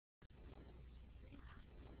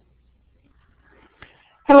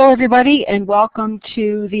Hello everybody and welcome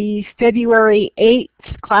to the February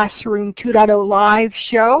 8th Classroom 2.0 Live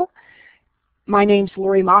show. My name's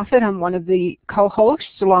Lori Moffett. I'm one of the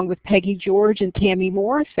co-hosts along with Peggy George and Tammy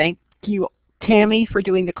Moore. Thank you, Tammy, for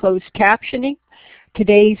doing the closed captioning.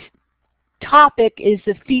 Today's topic is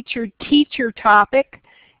the featured teacher topic,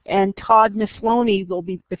 and Todd Nesloney will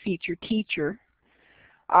be the featured teacher.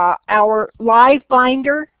 Our live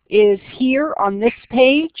binder is here on this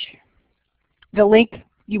page. The link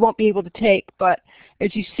you won't be able to take, but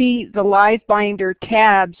as you see, the live binder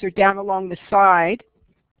tabs are down along the side.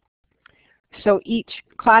 So each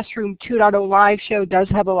Classroom 2.0 live show does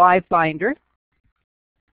have a live binder.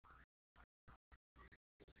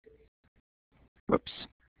 Whoops.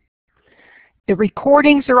 The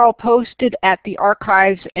recordings are all posted at the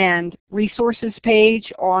Archives and Resources page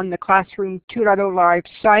on the Classroom 2.0 Live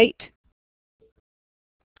site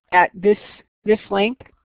at this link.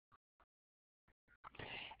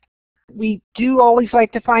 We do always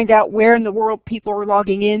like to find out where in the world people are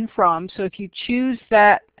logging in from. So if you choose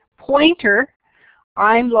that pointer,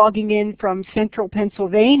 I'm logging in from Central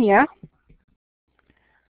Pennsylvania.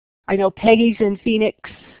 I know Peggy's in Phoenix,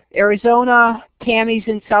 Arizona. Tammy's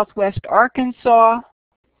in Southwest Arkansas.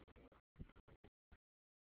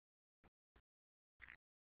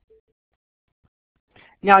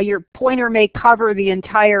 Now your pointer may cover the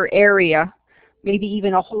entire area, maybe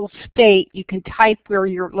even a whole state. You can type where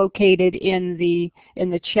you're located in the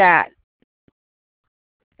chat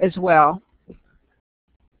as well.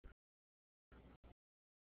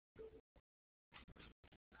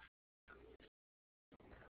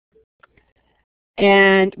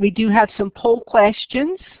 And we do have some poll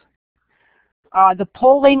questions. The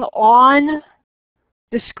polling on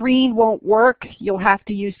the screen won't work. You'll have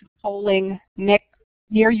to use the polling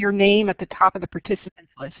near your name at the top of the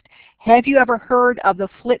participants list. Have you ever heard of the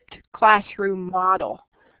flipped classroom model?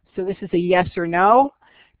 So this is a yes or no.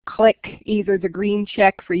 Click either the green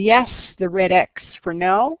check for yes, the red X for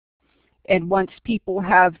no. And once people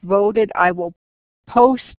have voted, I will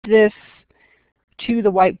post this to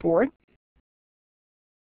the whiteboard.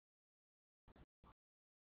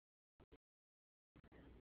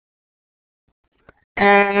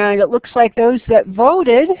 And it looks like those that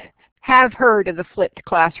voted have heard of the flipped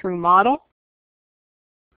classroom model.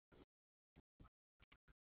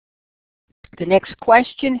 The next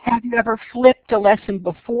question, have you ever flipped a lesson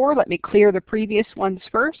before? Let me clear the previous ones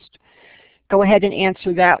first. Go ahead and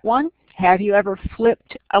answer that one. Have you ever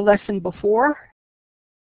flipped a lesson before?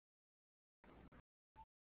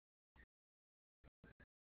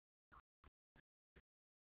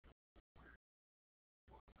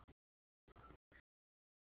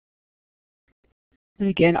 And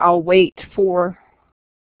again, I'll wait for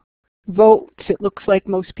votes. It looks like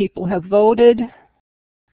most people have voted.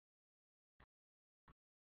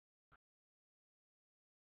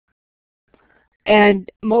 And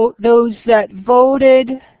those that voted,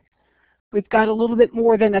 we've got a little bit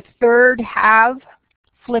more than a third have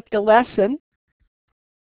flipped a lesson.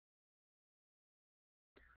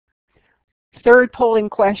 Third polling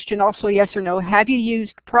question, also yes or no. Have you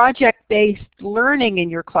used project-based learning in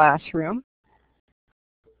your classroom?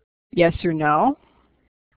 Yes or no.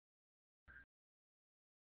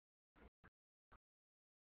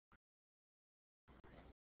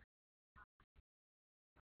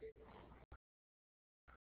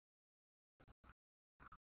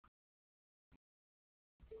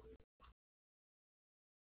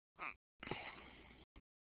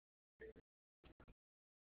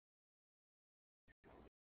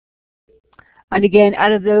 And again,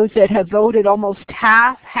 out of those that have voted, almost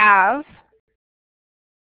half have.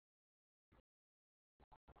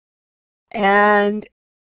 And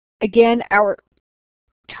again, our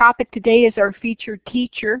topic today is our featured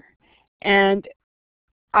teacher. And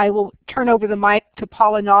I will turn over the mic to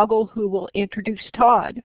Paula Noggle, who will introduce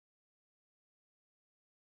Todd.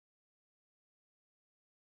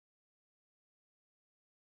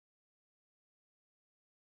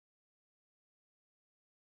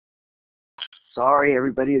 Sorry,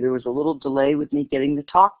 everybody. There was a little delay with me getting the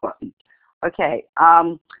talk button. Okay.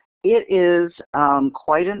 It is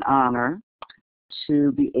quite an honor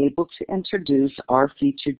to be able to introduce our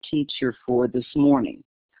featured teacher for this morning.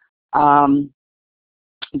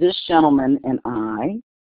 This gentleman and I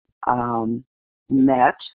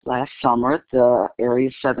met last summer at the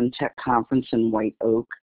Area 7 Tech Conference in White Oak,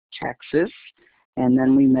 Texas, and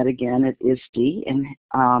then we met again at ISTE and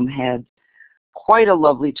had quite a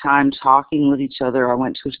lovely time talking with each other. I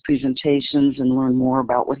went to his presentations and learned more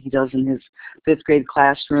about what he does in his 5th grade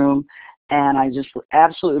classroom. And I just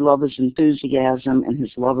absolutely love his enthusiasm, and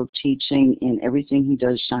his love of teaching, and everything he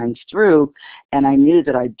does shines through. And I knew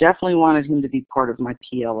that I definitely wanted him to be part of my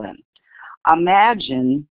PLN.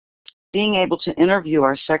 Imagine being able to interview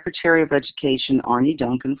our Secretary of Education, Arne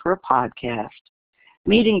Duncan, for a podcast,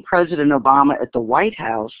 meeting President Obama at the White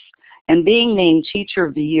House, and being named Teacher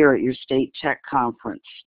of the Year at your state tech conference.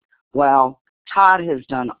 Well, Todd has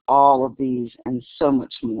done all of these and so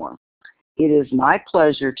much more. It is my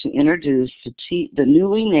pleasure to introduce the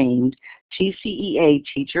newly named TCEA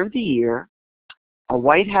Teacher of the Year, a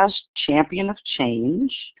White House Champion of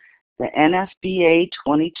Change, the NSBA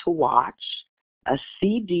 20 to Watch, a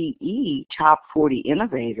CDE Top 40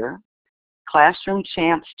 Innovator, Classroom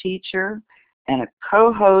Champs Teacher, and a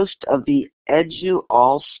co-host of the Edu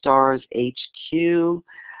All-Stars HQ,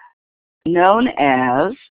 known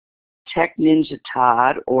as Tech Ninja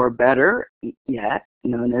Todd, or better yet,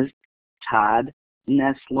 known as Todd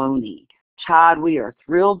Nesloney. Todd, we are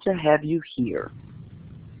thrilled to have you here.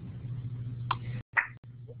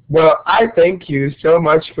 Well, I thank you so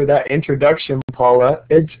much for that introduction, Paula.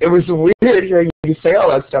 It was weird hearing you say all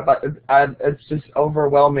that stuff. It's just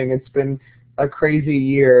overwhelming. It's been a crazy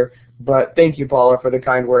year, but thank you, Paula, for the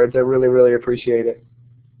kind words. I really, really appreciate it.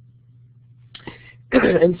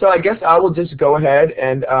 And so I guess I will just go ahead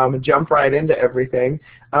and jump right into everything.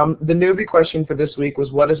 The newbie question for this week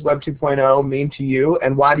was, what does Web 2.0 mean to you,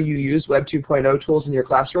 and why do you use Web 2.0 tools in your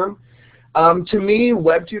classroom? To me,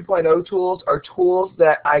 Web 2.0 tools are tools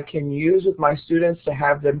that I can use with my students to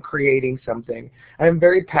have them creating something. I am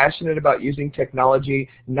very passionate about using technology,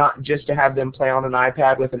 not just to have them play on an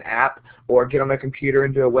iPad with an app or get on a computer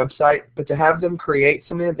and do a website, but to have them create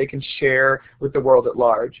something that they can share with the world at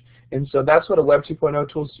large. And so that's what a Web 2.0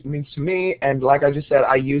 tool means to me, and like I just said,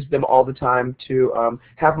 I use them all the time to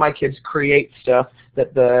have my kids create stuff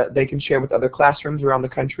that they can share with other classrooms around the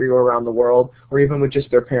country or around the world, or even with just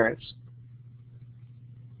their parents.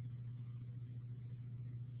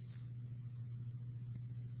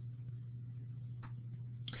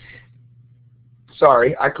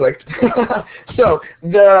 Sorry, I clicked. So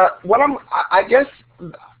what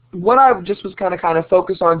I just was kind of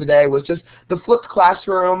focused on today was just the flipped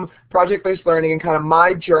classroom, project-based learning, and kind of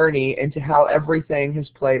my journey into how everything has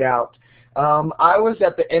played out. I was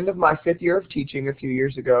at the end of my 5th year of teaching a few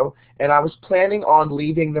years ago, and I was planning on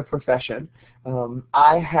leaving the profession.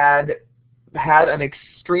 I had an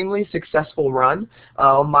extremely successful run.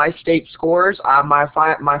 My state scores, my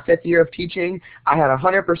 5th year of teaching, I had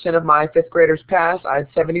 100% of my 5th graders pass. I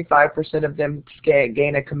had 75% of them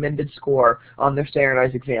gain a commended score on their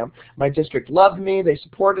standardized exam. My district loved me, they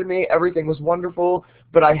supported me, everything was wonderful,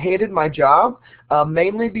 but I hated my job,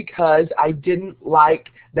 mainly because I didn't like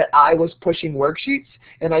that I was pushing worksheets,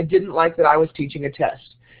 and I didn't like that I was teaching a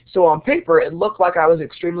test. So on paper, it looked like I was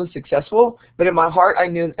extremely successful, but in my heart, I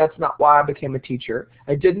knew that's not why I became a teacher.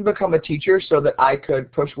 I didn't become a teacher so that I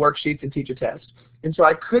could push worksheets and teach a test. And so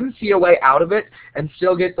I couldn't see a way out of it and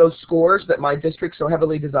still get those scores that my district so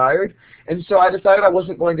heavily desired. And so I decided I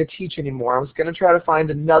wasn't going to teach anymore. I was going to try to find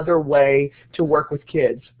another way to work with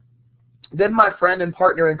kids. Then my friend and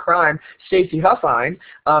partner in crime, Stacy Huffine,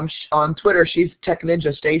 on Twitter, she's Tech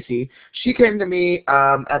Ninja Stacy, she came to me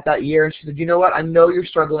at that year and she said, you know what, I know you're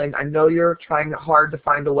struggling, I know you're trying hard to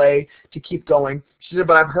find a way to keep going. She said,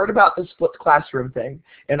 but I've heard about this flipped classroom thing,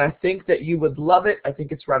 and I think that you would love it, I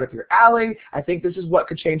think it's right up your alley, I think this is what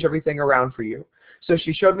could change everything around for you. So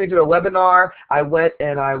she showed me to a webinar. I went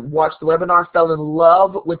and I watched the webinar, fell in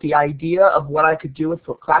love with the idea of what I could do with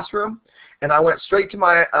flipped classroom. And I went straight to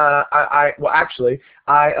my, I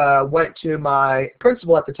went to my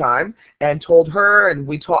principal at the time and told her, and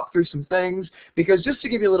we talked through some things, because just to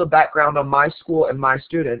give you a little background on my school and my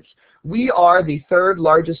students, we are the 3rd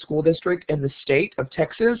largest school district in the state of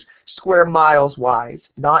Texas, square miles wise,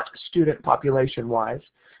 not student population wise.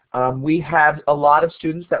 We have a lot of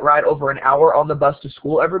students that ride over an hour on the bus to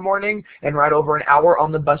school every morning and ride over an hour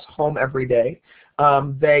on the bus home every day.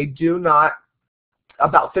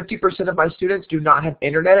 About 50% of my students do not have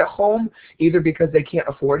internet at home, either because they can't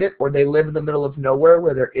afford it or they live in the middle of nowhere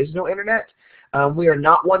where there is no internet. We are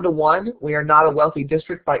not one-to-one. We are not a wealthy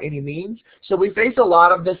district by any means. So we face a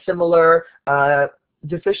lot of the similar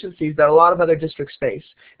deficiencies that a lot of other districts face.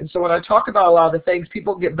 And so when I talk about a lot of the things,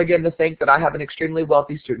 people begin to think that I have an extremely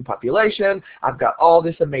wealthy student population, I've got all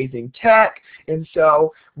this amazing tech, and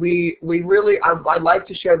so I'd like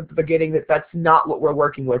to share at the beginning that that's not what we're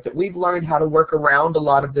working with, that we've learned how to work around a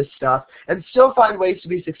lot of this stuff and still find ways to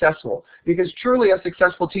be successful, because truly a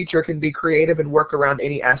successful teacher can be creative and work around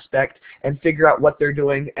any aspect and figure out what they're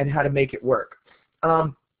doing and how to make it work.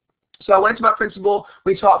 So I went to my principal,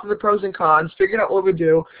 we talked through the pros and cons, figured out what we would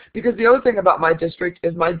do, because the other thing about my district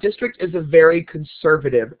is a very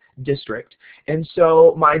conservative district. And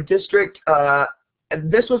so my district,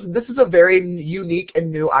 and this is a very unique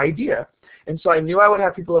and new idea. And so I knew I would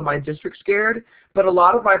have people in my district scared, but a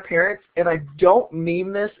lot of my parents, and I don't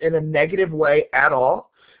mean this in a negative way at all,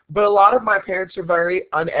 but a lot of my parents are very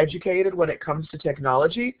uneducated when it comes to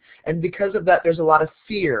technology, and because of that, there's a lot of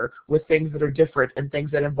fear with things that are different and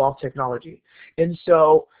things that involve technology. And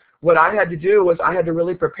so what I had to do was I had to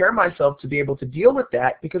really prepare myself to be able to deal with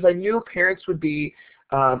that, because I knew parents would be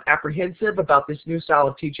apprehensive about this new style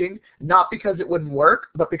of teaching, not because it wouldn't work,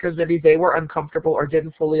 but because maybe they were uncomfortable or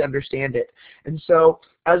didn't fully understand it. And so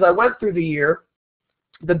as I went through the year,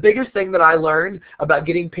 the biggest thing that I learned about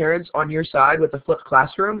getting parents on your side with a flipped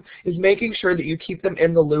classroom is making sure that you keep them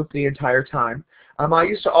in the loop the entire time. I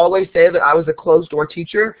used to always say that I was a closed-door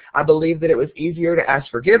teacher. I believed that it was easier to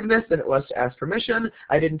ask forgiveness than it was to ask permission.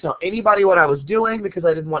 I didn't tell anybody what I was doing because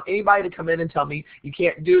I didn't want anybody to come in and tell me, you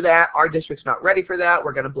can't do that, our district's not ready for that,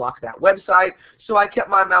 we're going to block that website. So I kept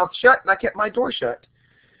my mouth shut and I kept my door shut.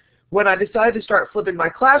 When I decided to start flipping my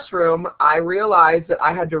classroom, I realized that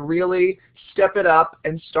I had to really step it up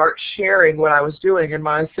and start sharing what I was doing. And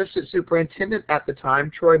my assistant superintendent at the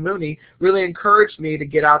time, Troy Mooney, really encouraged me to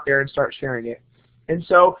get out there and start sharing it. And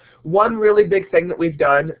so one really big thing that we've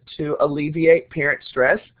done to alleviate parent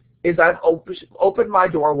stress is I've opened my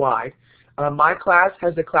door wide. My class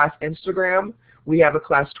has a class Instagram. We have a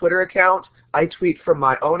class Twitter account. I tweet from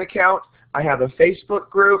my own account. I have a Facebook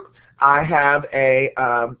group. I have a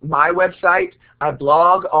my website. I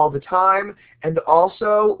blog all the time, and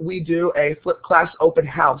also we do a flipped class open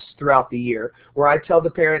house throughout the year where I tell the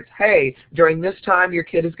parents, hey, during this time your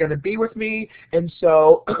kid is going to be with me, and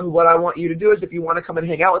so what I want you to do is if you want to come and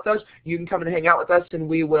hang out with us, you can come and hang out with us, and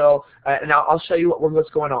we will, and I'll show you what's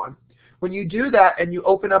going on. When you do that and you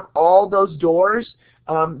open up all those doors,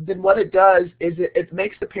 then what it does is it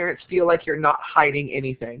makes the parents feel like you're not hiding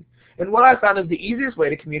anything. And what I found is the easiest way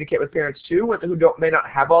to communicate with parents too, who may not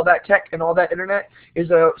have all that tech and all that internet, is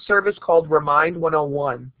a service called Remind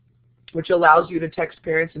 101, which allows you to text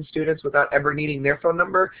parents and students without ever needing their phone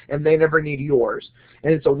number, and they never need yours.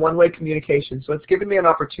 And it's a one-way communication, so it's given me an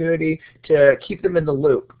opportunity to keep them in the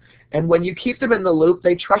loop. And when you keep them in the loop,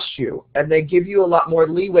 they trust you, and they give you a lot more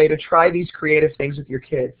leeway to try these creative things with your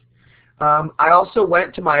kids. I also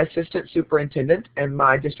went to my assistant superintendent and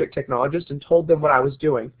my district technologist and told them what I was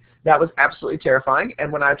doing. That was absolutely terrifying,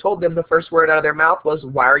 and when I told them, the first word out of their mouth was,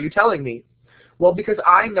 why are you telling me? Well, because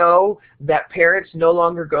I know that parents no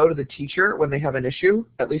longer go to the teacher when they have an issue,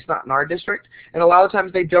 at least not in our district, and a lot of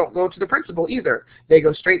times they don't go to the principal either. They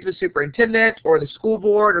go straight to the superintendent or the school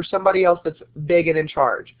board or somebody else that's big and in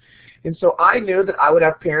charge. And so I knew that I would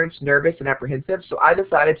have parents nervous and apprehensive, so I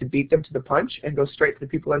decided to beat them to the punch and go straight to the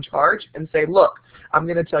people in charge and say, look, I'm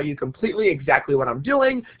going to tell you completely exactly what I'm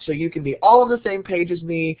doing so you can be all on the same page as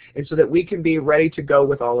me and so that we can be ready to go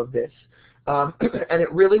with all of this. And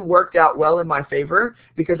it really worked out well in my favor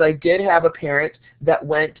because I did have a parent that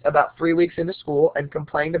went about 3 weeks into school and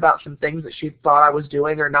complained about some things that she thought I was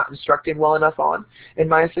doing or not instructing well enough on. And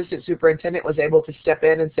my assistant superintendent was able to step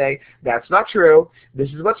in and say, that's not true. This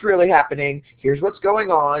is what's really happening. Here's what's going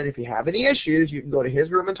on. If you have any issues, you can go to his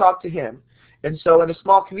room and talk to him. And so in a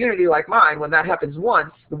small community like mine, when that happens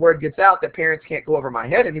once, the word gets out that parents can't go over my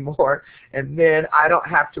head anymore, and then I don't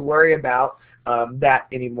have to worry about that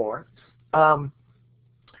anymore.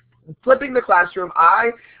 Flipping the classroom,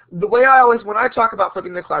 when I talk about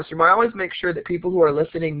flipping the classroom, I always make sure that people who are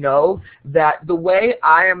listening know that the way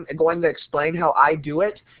I am going to explain how I do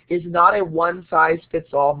it is not a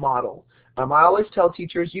one-size-fits-all model. I always tell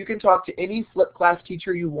teachers, you can talk to any flipped class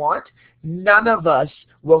teacher you want. None of us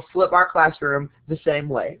will flip our classroom the same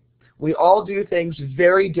way. We all do things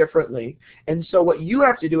very differently. And so what you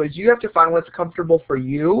have to do is you have to find what's comfortable for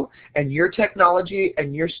you and your technology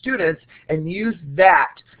and your students and use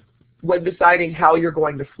that when deciding how you're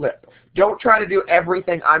going to flip. Don't try to do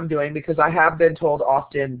everything I'm doing because I have been told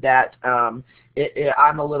often that I'm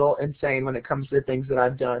a little insane when it comes to the things that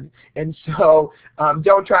I've done. And so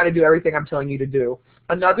don't try to do everything I'm telling you to do.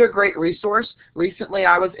 Another great resource, recently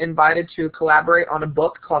I was invited to collaborate on a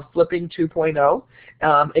book called Flipping 2.0.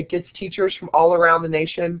 It gets teachers from all around the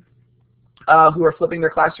nation who are flipping their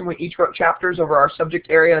classroom. We each wrote chapters over our subject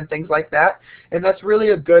area and things like that. And that's really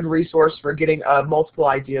a good resource for getting multiple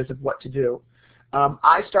ideas of what to do.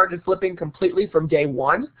 I started flipping completely from day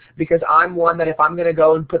one because I'm one that if I'm going to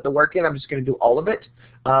go and put the work in, I'm just going to do all of it.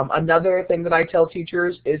 Another thing that I tell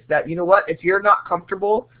teachers is that, you know what, if you're not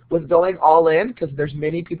comfortable with going all in, because there's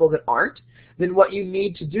many people that aren't, then what you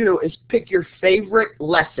need to do is pick your favorite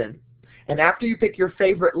lesson And after you pick your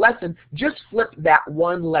favorite lesson, just flip that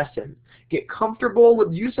one lesson. Get comfortable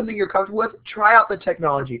with, use something you're comfortable with, try out the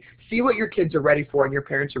technology, see what your kids are ready for and your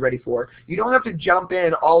parents are ready for. You don't have to jump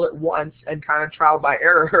in all at once and kind of trial by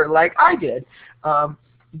error like I did.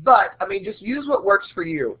 But, I mean, just use what works for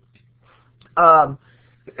you.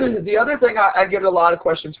 The other thing I get a lot of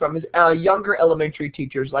questions from is younger elementary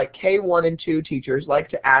teachers, like K1 and 2 teachers, like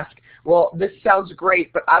to ask, well, this sounds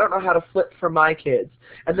great, but I don't know how to flip for my kids.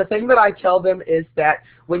 And the thing that I tell them is that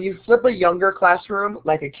when you flip a younger classroom,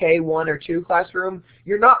 like a K1 or 2 classroom,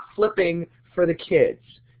 you're not flipping for the kids.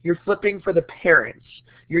 You're flipping for the parents.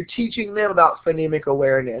 You're teaching them about phonemic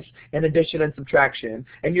awareness and addition and subtraction,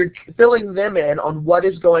 and you're filling them in on what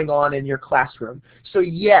is going on in your classroom. So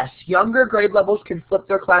yes, younger grade levels can flip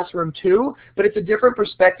their classroom too, but it's a different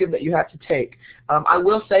perspective that you have to take. I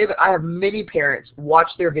will say that I have many parents watch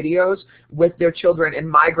their videos with their children in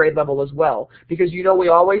my grade level as well, because you know we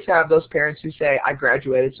always have those parents who say, I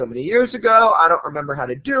graduated so many years ago, I don't remember how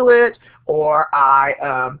to do it, or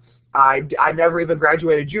I never even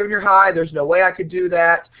graduated junior high, there's no way I could do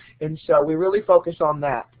that, and so we really focus on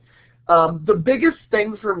that. The biggest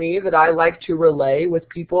thing for me that I like to relay with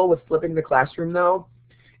people with flipping the classroom though,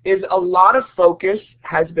 is a lot of focus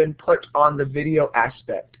has been put on the video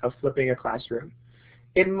aspect of flipping a classroom.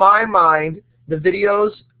 In my mind, the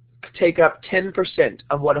videos take up 10%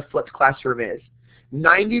 of what a flipped classroom is.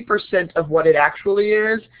 90% of what it actually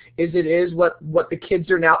is what the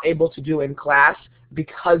kids are now able to do in class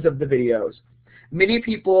because of the videos. Many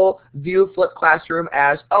people view flipped classroom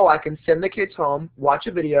as, oh, I can send the kids home, watch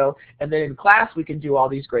a video, and then in class we can do all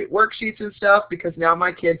these great worksheets and stuff because now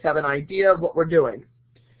my kids have an idea of what we're doing.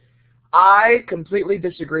 I completely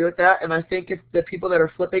disagree with that, and I think if the people that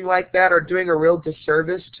are flipping like that are doing a real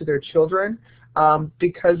disservice to their children,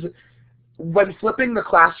 because when flipping the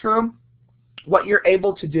classroom, what you're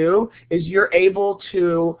able to do is you're able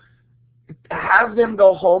to have them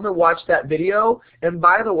go home and watch that video, and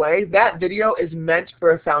by the way, that video is meant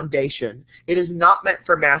for a foundation. It is not meant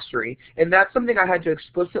for mastery, and that's something I had to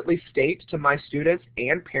explicitly state to my students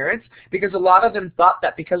and parents, because a lot of them thought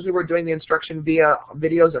that because we were doing the instruction via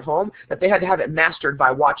videos at home, that they had to have it mastered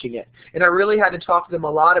by watching it. And I really had to talk to them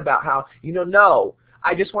a lot about how, no,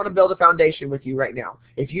 I just want to build a foundation with you right now.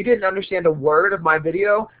 If you didn't understand a word of my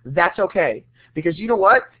video, that's okay. Because you know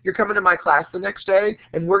what? You're coming to my class the next day,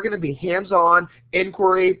 and we're going to be hands-on,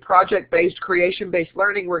 inquiry, project-based, creation-based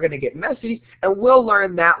learning. We're going to get messy, and we'll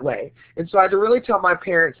learn that way. And so I had to really tell my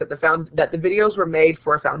parents that the videos were made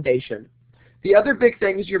for a foundation. The other big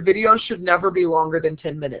thing is your videos should never be longer than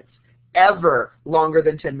 10 minutes. Ever longer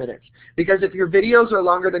than 10 minutes. Because if your videos are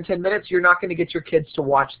longer than 10 minutes, you're not going to get your kids to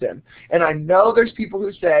watch them. And I know there's people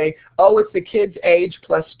who say, oh, it's the kid's age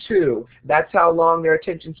plus 2. That's how long their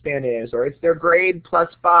attention span is. Or it's their grade plus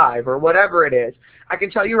 5, or whatever it is. I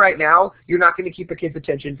can tell you right now, you're not going to keep a kid's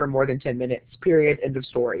attention for more than 10 minutes. Period. End of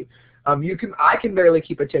story. I can barely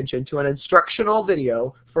keep attention to an instructional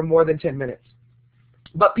video for more than 10 minutes.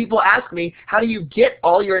 But people ask me, how do you get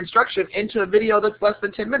all your instruction into a video that's less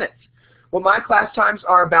than 10 minutes? Well, my class times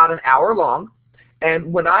are about an hour long,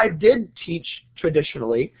 and when I did teach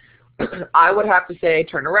traditionally, I would have to say,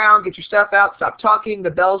 turn around, get your stuff out, stop talking, the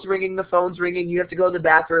bell's ringing, the phone's ringing, you have to go to the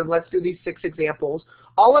bathroom, let's do these 6 examples.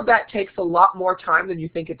 All of that takes a lot more time than you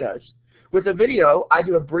think it does. With a video, I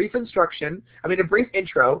do a brief intro,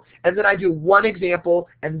 and then I do 1 example,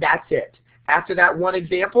 and that's it. After that 1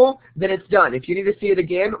 example, then it's done. If you need to see it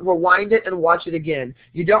again, rewind it and watch it again.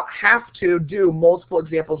 You don't have to do multiple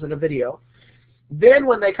examples in a video. Then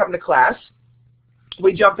when they come to class,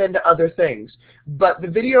 we jump into other things. But the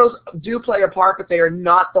videos do play a part, but they are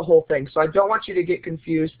not the whole thing. So I don't want you to get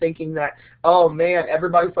confused thinking that, oh man,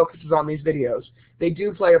 everybody focuses on these videos. They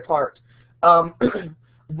do play a part.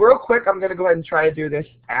 Real quick, I'm going to go ahead and try to do this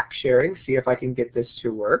app sharing, see if I can get this to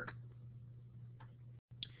work.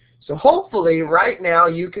 So hopefully right now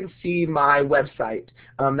you can see my website.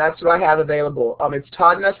 That's what I have available. It's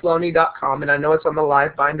toddnesloney.com, and I know it's on the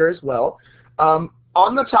Live Finder as well. On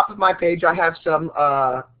the top of my page I have some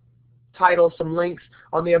titles, some links.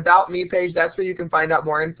 On the About Me page, that's where you can find out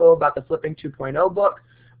more info about the Flipping 2.0 book.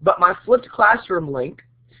 But my Flipped Classroom link,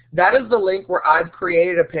 that is the link where I've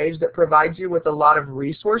created a page that provides you with a lot of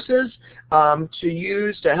resources to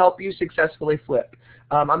use to help you successfully flip.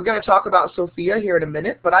 I'm going to talk about Sophia here in a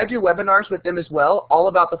minute, but I do webinars with them as well, all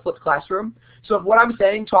about the flipped classroom. So if what I'm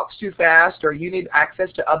saying talks too fast or you need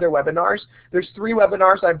access to other webinars, there's 3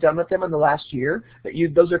 webinars I've done with them in the last year.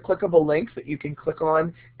 Those are clickable links that you can click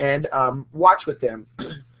on and watch with them.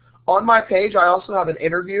 On my page, I also have an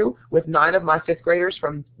interview with 9 of my 5th graders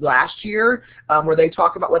from last year where they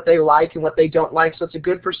talk about what they like and what they don't like, so it's a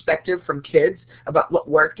good perspective from kids about what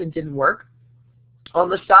worked and didn't work. On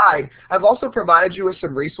the side, I've also provided you with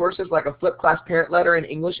some resources like a flipped class parent letter in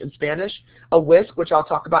English and Spanish, a WISC, which I'll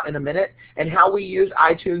talk about in a minute, and how we use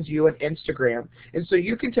iTunes U and Instagram. And so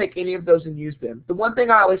you can take any of those and use them. The one thing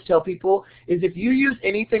I always tell people is if you use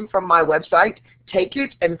anything from my website, take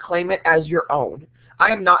it and claim it as your own.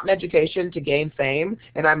 I am not in education to gain fame,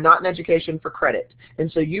 and I'm not in education for credit.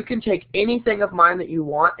 And so you can take anything of mine that you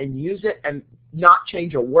want and use it and not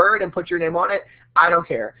change a word and put your name on it. I don't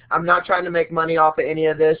care. I'm not trying to make money off of any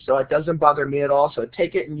of this, so it doesn't bother me at all. So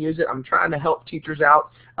take it and use it. I'm trying to help teachers out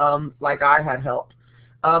like I had helped.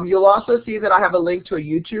 You'll also see that I have a link to a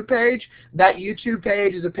YouTube page. That YouTube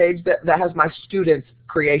page is a page that has my students'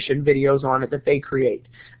 creation videos on it that they create.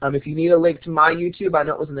 If you need a link to my YouTube, I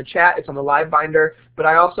know it was in the chat. It's on the live binder. But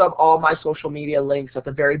I also have all my social media links at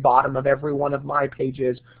the very bottom of every one of my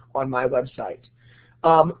pages on my website.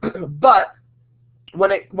 But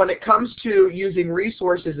when it comes to using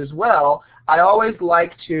resources as well, I always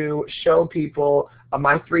like to show people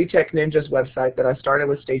my 3 Tech Ninjas website that I started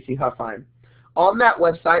with Stacy Huffine. On that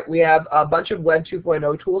website, we have a bunch of Web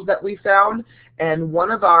 2.0 tools that we found, and one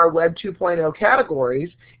of our Web 2.0 categories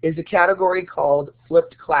is a category called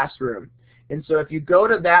Flipped Classroom. And so if you go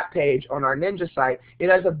to that page on our Ninja site, it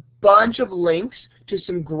has a bunch of links to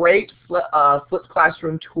some great Flipped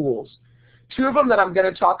Classroom tools. 2 of them that I'm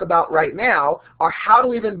going to talk about right now are how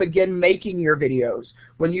to even begin making your videos.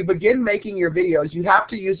 When you begin making your videos, you have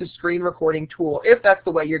to use a screen recording tool if that's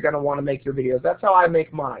the way you're going to want to make your videos. That's how I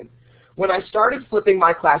make mine. When I started flipping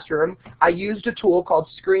my classroom, I used a tool called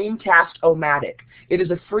Screencast-O-Matic. It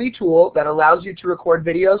is a free tool that allows you to record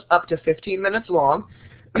videos up to 15 minutes long.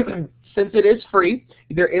 Since it is free,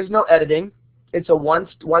 there is no editing. It's a one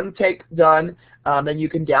take done, and you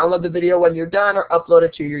can download the video when you're done or upload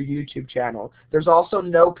it to your YouTube channel. There's also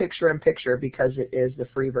no picture-in-picture because it is the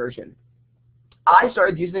free version. I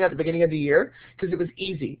started using it at the beginning of the year because it was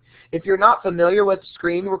easy. If you're not familiar with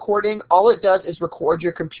screen recording, all it does is record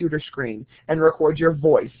your computer screen and record your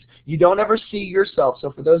voice. You don't ever see yourself,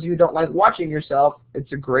 so for those of you who don't like watching yourself,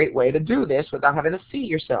 it's a great way to do this without having to see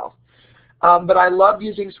yourself. But I love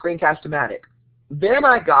using Screencast-O-Matic. Then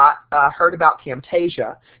I heard about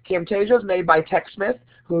Camtasia. Camtasia is made by TechSmith,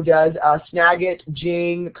 who does Snagit,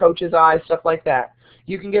 Jing, Coach's Eye, stuff like that.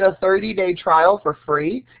 You can get a 30-day trial for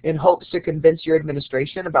free in hopes to convince your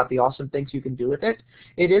administration about the awesome things you can do with it.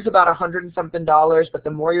 It is about $100 and something, but the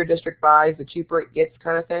more your district buys, the cheaper it gets,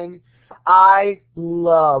 kind of thing. I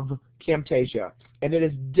love Camtasia, and it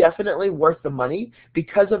is definitely worth the money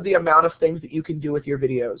because of the amount of things that you can do with your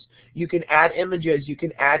videos. You can add images, you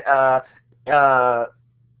can add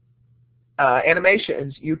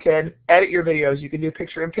animations, you can edit your videos, you can do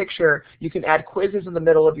picture-in-picture, you can add quizzes in the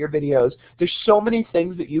middle of your videos. There's so many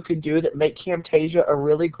things that you can do that make Camtasia a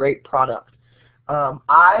really great product.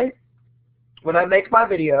 When I make my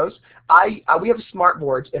videos, we have smart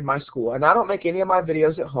boards in my school, and I don't make any of my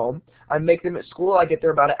videos at home. I make them at school. I get there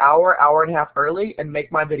about an hour, hour and a half early and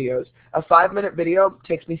make my videos. A 5-minute video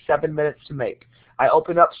takes me 7 minutes to make. I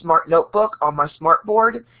open up Smart Notebook on my smart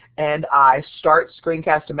board, and I start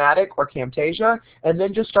Screencast-O-Matic or Camtasia, and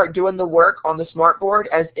then just start doing the work on the smart board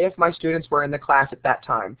as if my students were in the class at that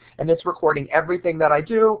time. And it's recording everything that I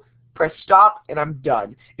do, press stop, and I'm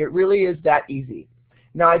done. It really is that easy.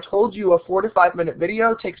 Now, I told you a 4 to 5 minute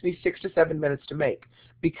video takes me 6 to 7 minutes to make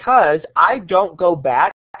because I don't go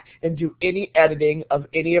back and do any editing of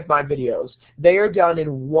any of my videos. They are done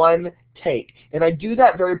in one take, and I do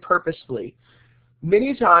that very purposefully.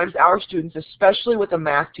 Many times our students, especially with a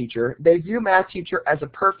math teacher, they view math teacher as a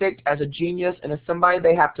perfect, as a genius, and as somebody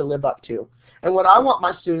they have to live up to. And what I want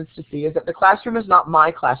my students to see is that the classroom is not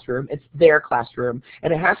my classroom, it's their classroom.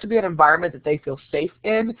 And it has to be an environment that they feel safe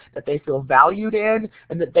in, that they feel valued in,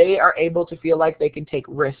 and that they are able to feel like they can take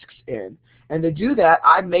risks in. And to do that,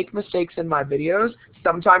 I make mistakes in my videos,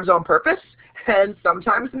 sometimes on purpose, and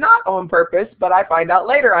sometimes not on purpose, but I find out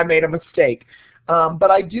later I made a mistake.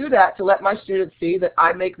 But I do that to let my students see that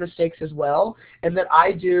I make mistakes as well, and that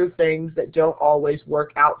I do things that don't always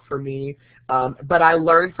work out for me. But I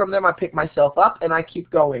learn from them, I pick myself up, and I keep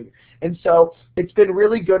going. And so it's been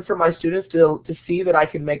really good for my students to see that I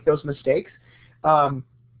can make those mistakes.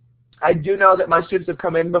 I do know that my students have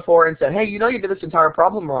come in before and said, hey, you know you did this entire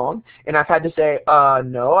problem wrong. And I've had to say,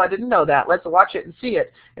 no, I didn't know that. Let's watch it and see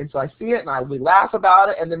it. And so I see it, and we laugh about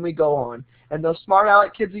it, and then we go on. And those smart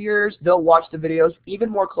aleck kids of yours, they'll watch the videos even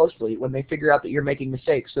more closely when they figure out that you're making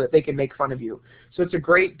mistakes so that they can make fun of you. So it's a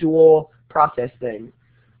great dual process thing.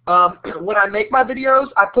 When I make my videos,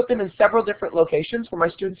 I put them in several different locations for my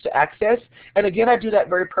students to access, and again, I do that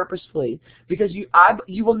very purposefully because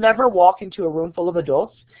you will never walk into a room full of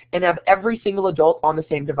adults and have every single adult on the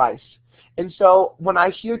same device. And so when I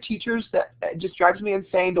hear teachers, that it just drives me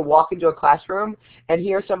insane to walk into a classroom and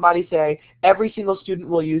hear somebody say, every single student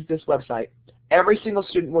will use this website, every single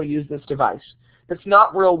student will use this device. That's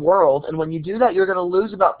not real world, and when you do that, you're going to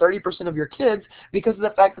lose about 30% of your kids because of the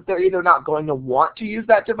fact that they're either not going to want to use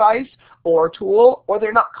that device or tool, or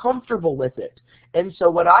they're not comfortable with it. And so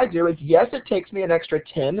what I do is, yes, it takes me an extra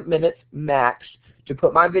 10 minutes max to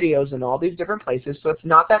put my videos in all these different places, so it's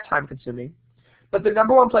not that time consuming. But the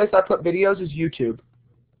number one place I put videos is YouTube.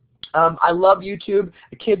 I love YouTube.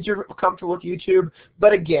 The kids are comfortable with YouTube.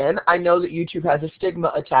 But again, I know that YouTube has a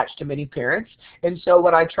stigma attached to many parents. And so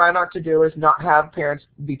what I try not to do is not have parents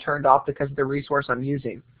be turned off because of the resource I'm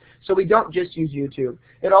using. So we don't just use YouTube.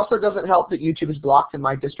 It also doesn't help that YouTube is blocked in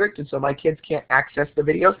my district, and so my kids can't access the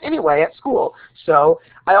videos anyway at school. So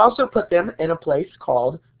I also put them in a place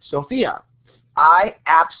called Sophia. I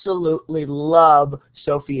absolutely love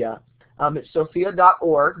Sophia. It's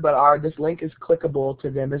sophia.org, but this link is clickable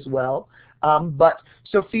to them as well. But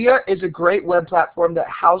Sophia is a great web platform that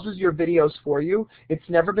houses your videos for you. It's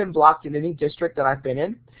never been blocked in any district that I've been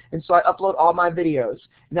in, and so I upload all my videos.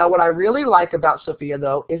 Now what I really like about Sophia,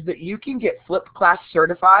 though, is that you can get flipped class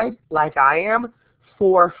certified, like I am,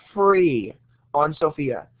 for free on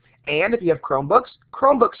Sophia. And if you have Chromebooks,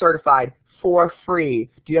 Chromebook certified for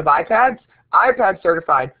free. Do you have iPads? iPad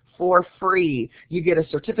certified for free. You get a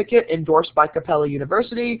certificate endorsed by Capella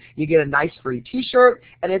University, you get a nice free t-shirt,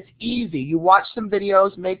 and it's easy. You watch some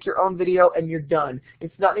videos, make your own video, and you're done.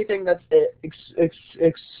 It's not anything that's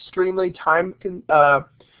extremely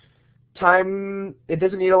it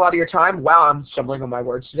doesn't need a lot of your time. Wow, I'm stumbling on my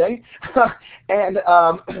words today. But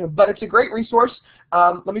it's a great resource.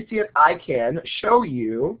 Let me see if I can show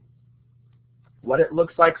you what it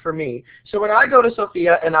looks like for me. So when I go to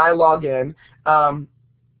Sophia and I log in,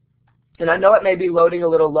 and I know it may be loading a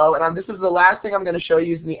little low, and this is the last thing I'm going to show you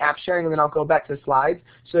using the app sharing, and then I'll go back to slides.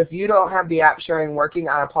 So if you don't have the app sharing working,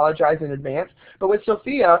 I apologize in advance. But with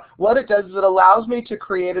Sophia, what it does is it allows me to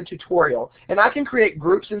create a tutorial. And I can create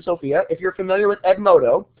groups in Sophia. If you're familiar with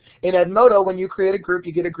Edmodo, in Edmodo, when you create a group,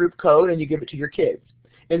 you get a group code and you give it to your kids.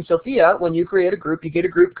 In Sophia, when you create a group, you get a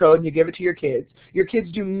group code and you give it to your kids. Your kids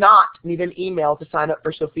do not need an email to sign up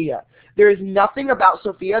for Sophia. There is nothing about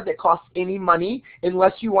Sophia that costs any money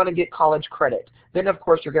unless you want to get college credit. Then, of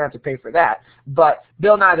course, you're going to have to pay for that. But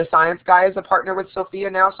Bill Nye the Science Guy is a partner with Sophia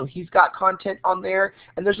now, so he's got content on there.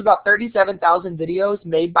 And there's about 37,000 videos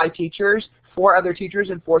made by teachers for other teachers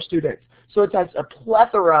and for students. So it has a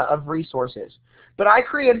plethora of resources. But I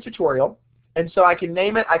create a tutorial. And so I can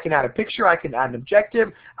name it, I can add a picture, I can add an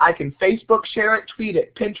objective, I can Facebook share it, tweet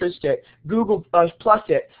it, Pinterest it, Google Plus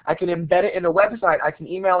it, I can embed it in a website, I can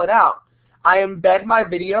email it out. I embed my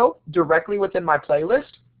video directly within my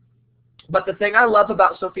playlist. But the thing I love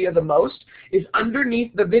about Sophia the most is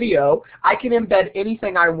underneath the video, I can embed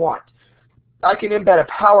anything I want. I can embed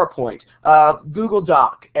a PowerPoint, a Google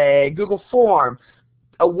Doc, a Google Form,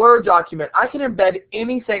 a Word document. I can embed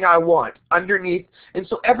anything I want underneath, and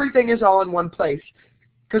so everything is all in one place.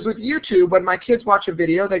 Because with YouTube, when my kids watch a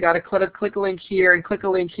video, they got to click a link here and click a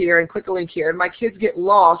link here and click a link here, and my kids get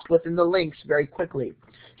lost within the links very quickly.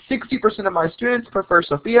 60% of my students prefer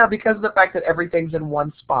Sophia because of the fact that everything's in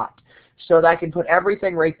one spot. So that I can put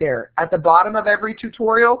everything right there. At the bottom of every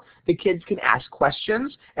tutorial, the kids can ask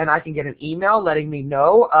questions, and I can get an email letting me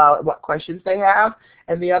know what questions they have.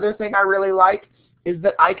 And the other thing I really like is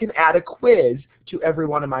that I can add a quiz to every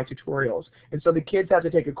one of my tutorials. And so the kids have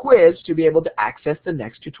to take a quiz to be able to access the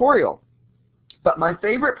next tutorial. But my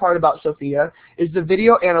favorite part about Sophia is the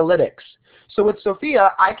video analytics. So with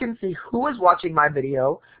Sophia, I can see who is watching my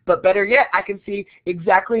video, but better yet, I can see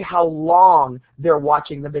exactly how long they're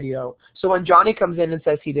watching the video. So when Johnny comes in and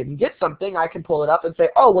says he didn't get something, I can pull it up and say,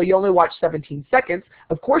 oh, well, you only watched 17 seconds.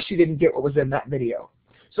 Of course you didn't get what was in that video.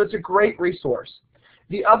 So it's a great resource.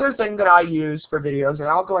 The other thing that I use for videos, and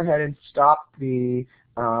I'll go ahead and stop the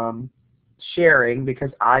sharing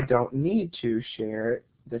because I don't need to share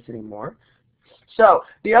this anymore. So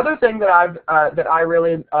the other thing that I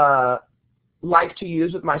really like to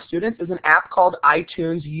use with my students is an app called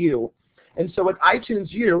iTunes U. And so with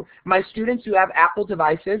iTunes U, my students who have Apple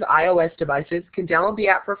devices, iOS devices, can download the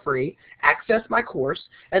app for free, access my course,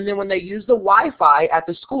 and then when they use the Wi-Fi at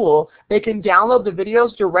the school, they can download the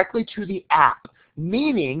videos directly to the app.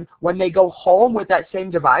 Meaning, when they go home with that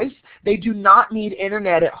same device, they do not need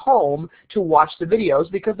internet at home to watch the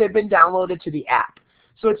videos because they've been downloaded to the app.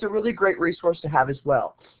 So it's a really great resource to have as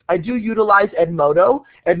well. I do utilize Edmodo.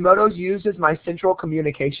 Edmodo is used as my central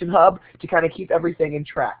communication hub to kind of keep everything in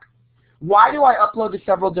track. Why do I upload to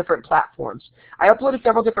several different platforms? I upload to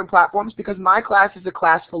several different platforms because my class is a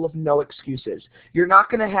class full of no excuses. You're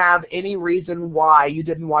not going to have any reason why you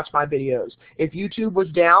didn't watch my videos. If YouTube was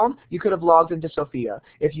down, you could have logged into Sophia.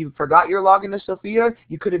 If you forgot your login to Sophia,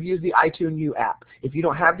 you could have used the iTunes U app. If you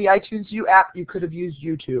don't have the iTunes U app, you could have used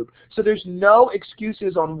YouTube. So there's no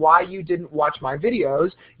excuses on why you didn't watch my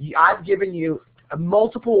videos. I've given you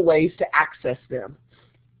multiple ways to access them.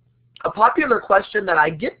 A popular question that I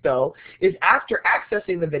get, though, is after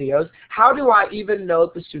accessing the videos, how do I even know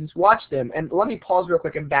if the students watch them? And let me pause real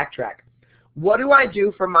quick and backtrack. What do I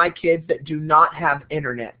do for my kids that do not have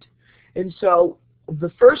internet? And so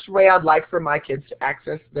the first way I'd like for my kids to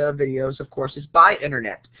access the videos, of course, is by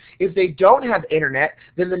internet. If they don't have internet,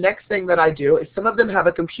 then the next thing that I do is some of them have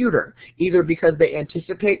a computer, either because they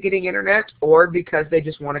anticipate getting internet or because they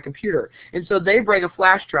just want a computer. And so they bring a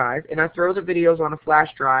flash drive, and I throw the videos on a flash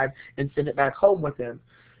drive and send it back home with them.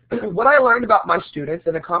 What I learned about my students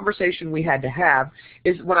and a conversation we had to have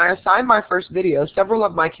is when I assigned my first video, several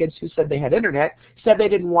of my kids who said they had internet said they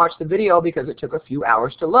didn't watch the video because it took a few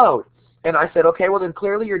hours to load. And I said, okay, well then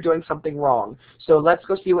clearly you're doing something wrong. So let's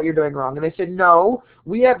go see what you're doing wrong. And they said, no,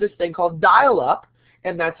 we have this thing called dial-up,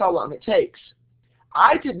 and that's how long it takes.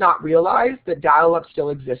 I did not realize that dial-up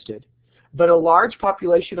still existed. But a large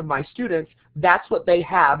population of my students, that's what they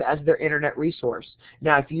have as their internet resource.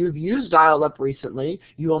 Now, if you've used dial-up recently,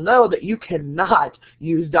 you will know that you cannot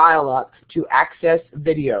use dial-up to access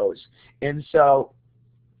videos. And so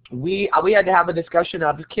we had to have a discussion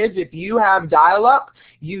of, kids, if you have dial-up,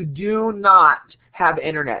 you do not have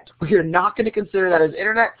internet. We're not going to consider that as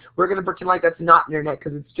internet. We're going to pretend like that's not internet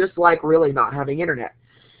because it's just like really not having internet.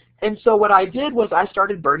 And so what I did was I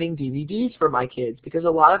started burning DVDs for my kids because a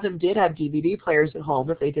lot of them did have DVD players at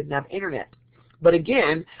home if they didn't have internet. But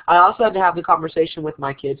again, I also had to have the conversation with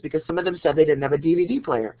my kids because some of them said they didn't have a DVD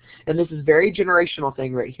player. And this is a very generational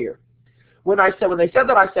thing right here. When they said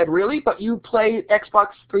that, I said, really? But you play Xbox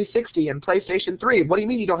 360 and PlayStation 3. What do you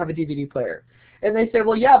mean you don't have a DVD player? And they said,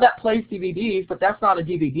 well, yeah, that plays DVDs, but that's not a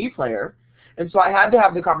DVD player. And so I had to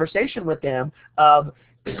have the conversation with them of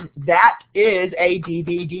that is a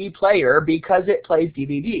DVD player because it plays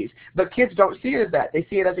DVDs. But kids don't see it as that. They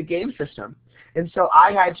see it as a game system. And so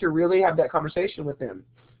I had to really have that conversation with them.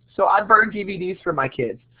 So I burned DVDs for my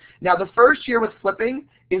kids. Now, the first year with flipping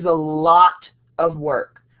is a lot of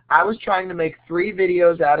work. I was trying to make 3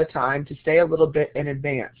 videos at a time to stay a little bit in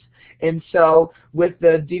advance. And so with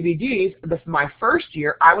the DVDs, my first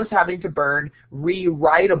year, I was having to burn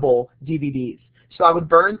rewritable DVDs. So I would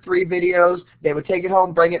burn 3 videos, they would take it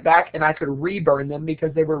home, bring it back, and I could reburn them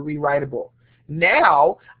because they were rewritable.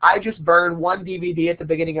 Now, I just burn 1 DVD at the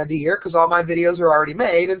beginning of the year because all my videos are already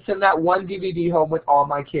made and send that 1 DVD home with all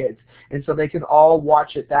my kids. And so they can all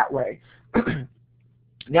watch it that way.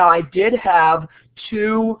 Now, I did have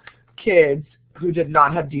 2 kids who did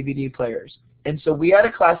not have DVD players. And so we had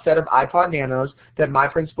a class set of iPod Nanos that my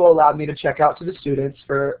principal allowed me to check out to the students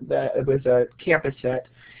it was a campus set.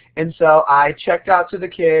 And so I checked out to the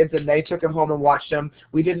kids and they took them home and watched them.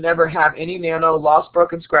 We didn't ever have any Nano lost,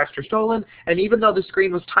 broken, scratched, or stolen. And even though the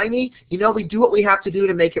screen was tiny, you know, we do what we have to do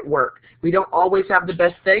to make it work. We don't always have the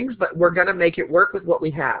best things, but we're going to make it work with what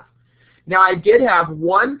we have. Now, I did have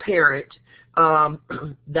one parent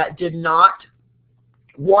that did not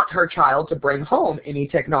want her child to bring home any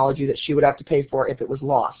technology that she would have to pay for if it was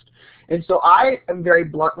lost. And so I am very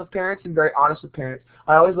blunt with parents and very honest with parents.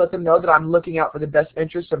 I always let them know that I'm looking out for the best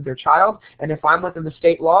interests of their child, and if I'm within the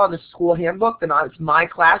state law and the school handbook, then it's my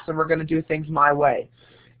class and we're going to do things my way.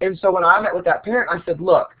 And so when I met with that parent, I said,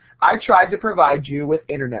 look, I tried to provide you with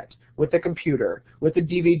internet, with a computer, with a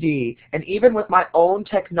DVD, and even with my own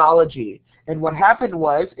technology. And what happened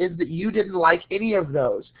is that you didn't like any of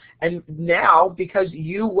those. And now, because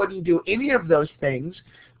you wouldn't do any of those things,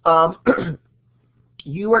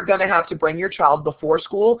 you are going to have to bring your child before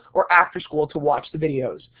school or after school to watch the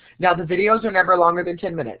videos. Now, the videos are never longer than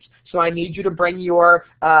 10 minutes. So I need you to bring your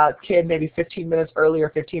kid maybe 15 minutes early or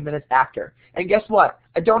 15 minutes after. And guess what?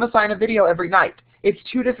 I don't assign a video every night. It's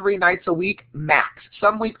 2 to 3 nights a week max.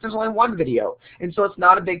 Some weeks there's only 1 video. And so it's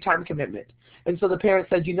not a big time commitment. And so the parent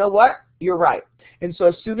said, you know what? You're right. And so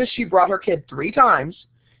as soon as she brought her kid 3 times,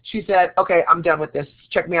 she said, okay, I'm done with this.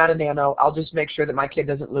 Check me out in Nano. I'll just make sure that my kid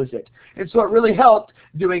doesn't lose it. And so it really helped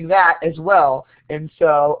doing that as well. And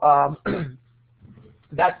so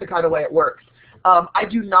that's the kind of way it works. I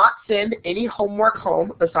do not send any homework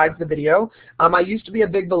home besides the video. I used to be a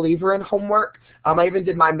big believer in homework. I even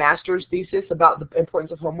did my master's thesis about the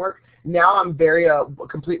importance of homework. Now I'm very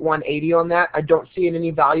complete 180 on that. I don't see any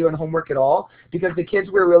value in homework at all, because the kids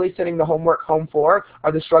we're really sending the homework home for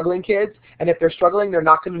are the struggling kids, and if they're struggling, they're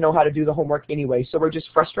not going to know how to do the homework anyway. So we're just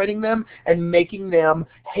frustrating them and making them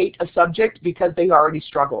hate a subject because they already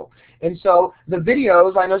struggle. And so the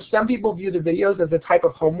videos, I know some people view the videos as a type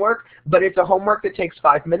of homework, but it's a homework that takes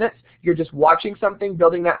 5 minutes. You're just watching something,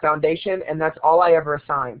 building that foundation, and that's all I ever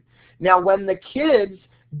assign. Now when the kids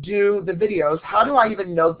do the videos, how do I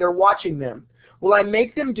even know they're watching them? Well, I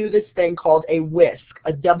make them do this thing called a WISC,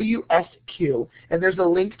 a WSQ, and there's a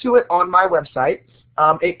link to it on my website.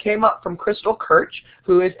 It came up from Crystal Kirch,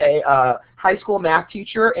 who is a high school math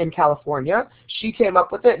teacher in California. She came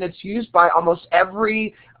up with it, and it's used by almost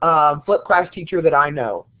every flipped class teacher that I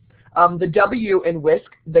know. The W in WISC,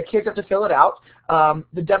 the kids have to fill it out.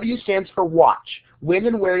 The W stands for watch. When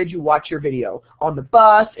and where did you watch your video? On the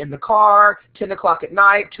bus, in the car, 10 o'clock at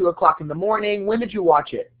night, 2 o'clock in the morning. When did you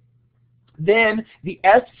watch it? Then the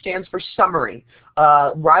S stands for summary.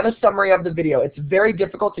 Write a summary of the video. It's very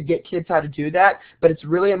difficult to get kids how to do that, but it's a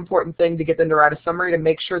really important thing to get them to write a summary to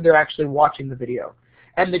make sure they're actually watching the video.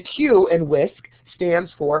 And the Q in WISC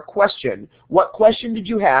stands for question. What question did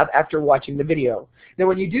you have after watching the video? Now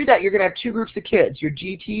when you do that, you're going to have two groups of kids, your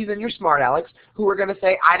GTs and your smart Alecks, who are going to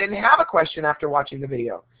say, I didn't have a question after watching the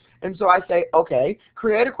video. And so I say, okay,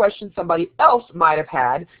 create a question somebody else might have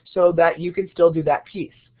had so that you can still do that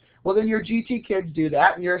piece. Well, then your GT kids do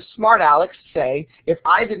that, and your smart Alecks say, if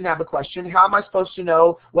I didn't have a question, how am I supposed to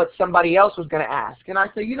know what somebody else was going to ask? And I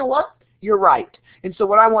say, you know what? You're right. And so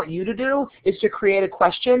what I want you to do is to create a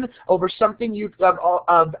question over something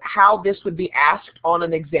of how this would be asked on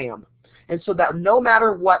an exam. And so that no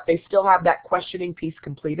matter what, they still have that questioning piece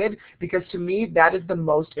completed, because to me, that is the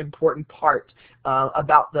most important part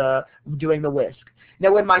about doing the WISC.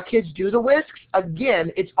 Now when my kids do the WISCs,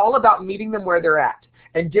 again, it's all about meeting them where they're at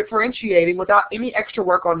and differentiating without any extra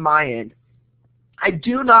work on my end. I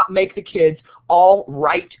do not make the kids all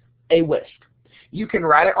write a WISC. You can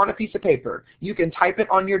write it on a piece of paper. You can type it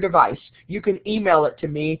on your device. You can email it to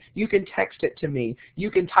me. You can text it to me.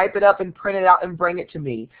 You can type it up and print it out and bring it to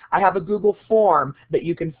me. I have a Google form that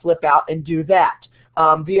you can flip out and do that.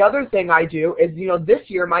 The other thing I do is, this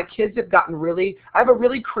year my kids have gotten I have a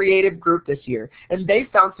really creative group this year, and they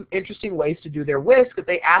found some interesting ways to do their WISC that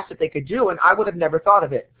they asked if they could do, and I would have never thought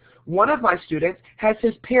of it. One of my students has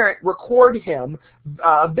his parent record him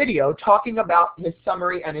a video talking about his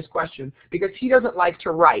summary and his question because he doesn't like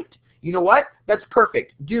to write. You know what? That's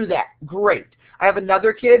perfect. Do that. Great. I have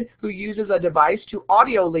another kid who uses a device to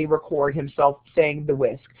audioly record himself saying the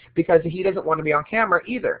WISC because he doesn't want to be on camera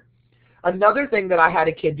either. Another thing that I had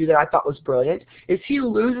a kid do that I thought was brilliant is he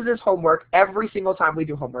loses his homework every single time we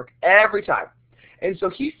do homework. Every time. And so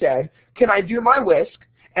he said, can I do my WISC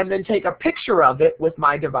and then take a picture of it with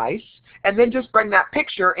my device and then just bring that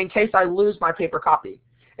picture in case I lose my paper copy?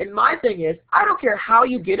 And my thing is, I don't care how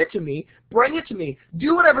you get it to me, bring it to me.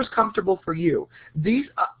 Do whatever's comfortable for you.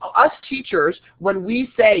 Us teachers, when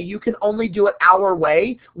we say you can only do it our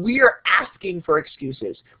way, we are asking for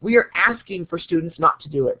excuses. We are asking for students not to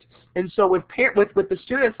do it. And so with the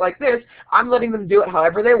students like this, I'm letting them do it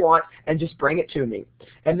however they want and just bring it to me.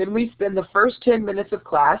 And then we spend the first 10 minutes of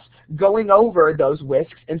class going over those WISCs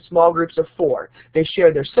in small groups of 4. They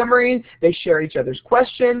share their summaries, they share each other's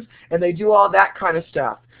questions, and they do all that kind of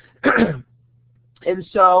stuff. And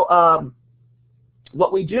so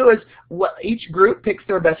what we do is each group picks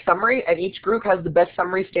their best summary, and each group has the best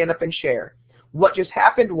summary stand up and share. What just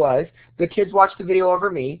happened was the kids watched the video over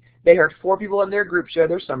me, they heard 4 people in their group share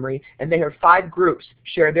their summary, and they heard 5 groups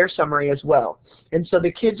share their summary as well. And so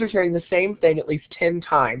the kids are hearing the same thing at least 10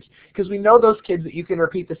 times, because we know those kids that you can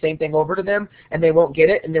repeat the same thing over to them and they won't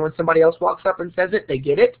get it, and then when somebody else walks up and says it, they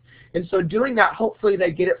get it. And so doing that, hopefully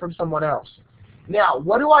they get it from someone else. Now,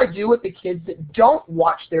 what do I do with the kids that don't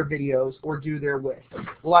watch their videos or do their WISC?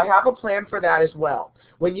 Well, I have a plan for that as well.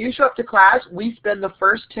 When you show up to class, we spend the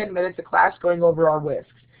first 10 minutes of class going over our WISCs.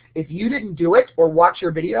 If you didn't do it or watch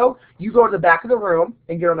your video, you go to the back of the room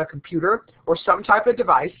and get on a computer or some type of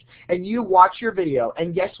device and you watch your video.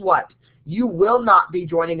 And guess what? You will not be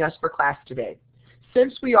joining us for class today.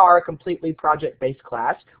 Since we are a completely project-based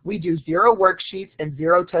class, we do 0 worksheets and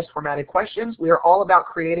 0 test formatted questions. We are all about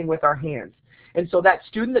creating with our hands. And so that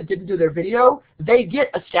student that didn't do their video, they get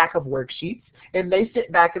a stack of worksheets and they sit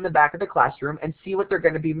back in the back of the classroom and see what they're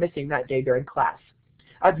going to be missing that day during class.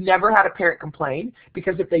 I've never had a parent complain,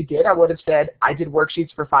 because if they did, I would have said, I did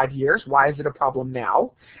worksheets for 5 years. Why is it a problem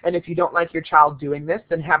now? And if you don't like your child doing this,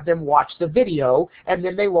 then have them watch the video, and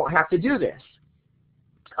then they won't have to do this.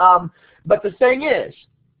 But the thing is,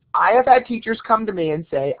 I have had teachers come to me and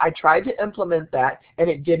say, I tried to implement that and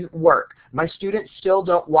it didn't work. My students still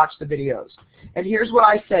don't watch the videos. And here's what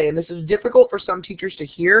I say, and this is difficult for some teachers to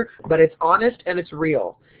hear, but it's honest and it's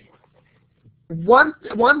real. One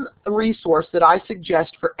resource that I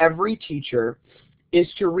suggest for every teacher is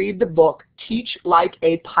to read the book Teach Like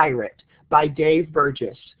a Pirate by Dave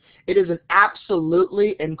Burgess. It is an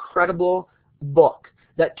absolutely incredible book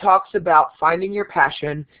that talks about finding your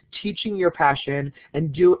passion, teaching your passion,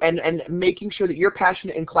 and making sure that you're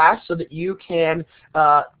passionate in class so that you can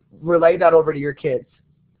relay that over to your kids.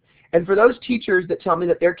 And for those teachers that tell me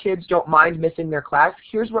that their kids don't mind missing their class,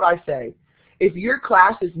 here's what I say. If your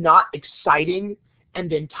class is not exciting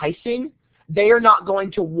and enticing, they are not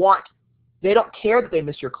going to want, they don't care that they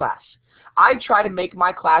miss your class. I try to make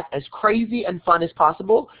my class as crazy and fun as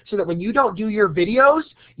possible so that when you don't do your videos,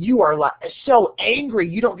 you are like so angry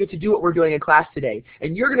you don't get to do what we're doing in class today.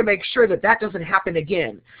 And you're going to make sure that that doesn't happen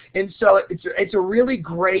again. And so it's a really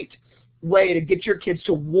great way to get your kids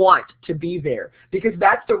to want to be there, because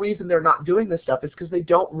that's the reason they're not doing this stuff, is because they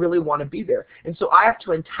don't really want to be there. And so I have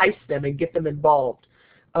to entice them and get them involved.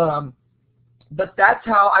 But that's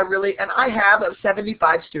how I really, and I have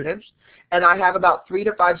 75 students, and I have about 3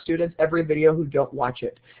 to 5 students every video who don't watch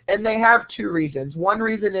it. And they have 2 reasons. One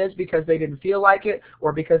reason is because they didn't feel like it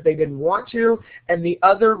or because they didn't want to. And the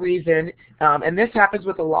other reason, and this happens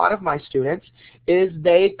with a lot of my students, is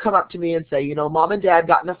they come up to me and say, you know, Mom and Dad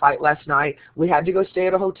got in a fight last night. We had to go stay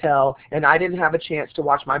at a hotel, and I didn't have a chance to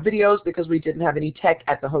watch my videos because we didn't have any tech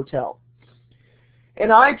at the hotel. And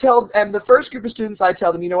the first group of students, I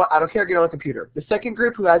tell them, you know what, I don't care, get on a computer. The second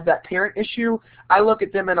group, who has that parent issue, I look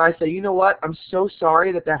at them and I say, you know what, I'm so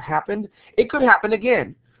sorry that that happened. It could happen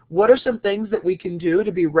again. What are some things that we can do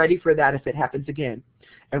to be ready for that if it happens again?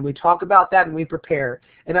 And we talk about that and we prepare.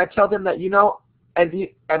 And I tell them that, you know, and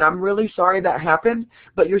I'm really sorry that happened,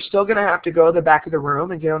 but you're still going to have to go to the back of the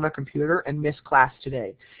room and get on a computer and miss class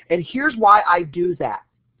today. And here's why I do that.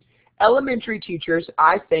 Elementary teachers,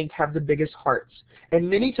 I think, have the biggest hearts. And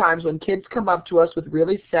many times when kids come up to us with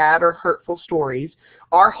really sad or hurtful stories,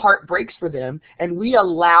 our heart breaks for them, and we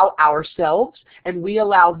allow ourselves and we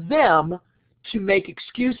allow them to make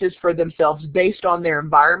excuses for themselves based on their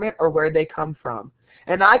environment or where they come from.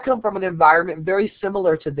 And I come from an environment very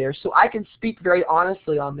similar to theirs, so I can speak very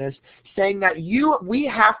honestly on this, saying that we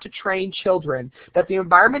have to train children that the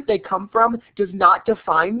environment they come from does not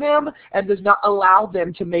define them and does not allow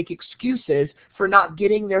them to make excuses for not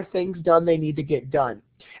getting their things done they need to get done.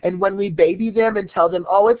 And when we baby them and tell them,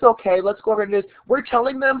 oh, it's okay, let's go over and do this, we're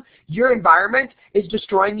telling them your environment is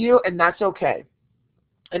destroying you and that's okay.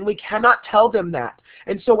 And we cannot tell them that.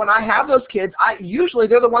 And so when I have those kids, usually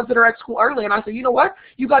they're the ones that are at school early, and I say, you know what?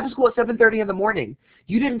 You got to school at 7:30 in the morning.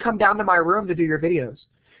 You didn't come down to my room to do your videos.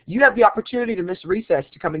 You have the opportunity to miss recess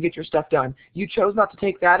to come and get your stuff done. You chose not to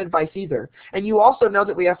take that advice either. And you also know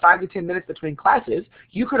that we have 5 to 10 minutes between classes.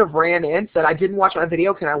 You could have ran in, said, I didn't watch my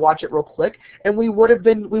video, can I watch it real quick? And we would have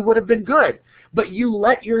been good. But you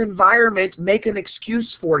let your environment make an excuse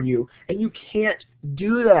for you, and you can't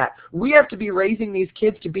do that. We have to be raising these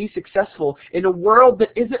kids to be successful in a world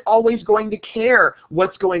that isn't always going to care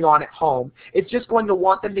what's going on at home. It's just going to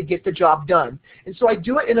want them to get the job done. And so I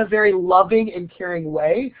do it in a very loving and caring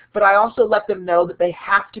way, but I also let them know that they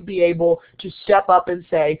have to be able to step up and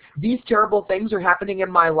say, these terrible things are happening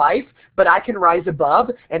in my life, but I can rise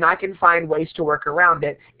above and I can find ways to work around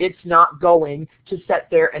it. It's not going to sit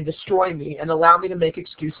there and destroy me and allow me to make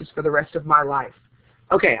excuses for the rest of my life.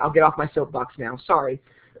 Okay, I'll get off my soapbox now. Sorry.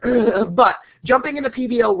 But jumping into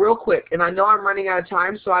PBL real quick, and I know I'm running out of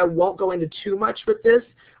time, so I won't go into too much with this.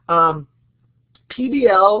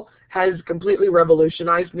 PBL has completely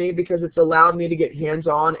revolutionized me because it's allowed me to get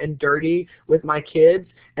hands-on and dirty with my kids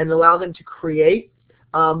and allow them to create.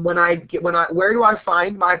 Where do I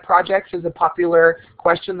find my projects is a popular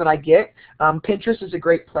question that I get. Pinterest is a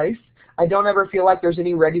great place. I don't ever feel like there's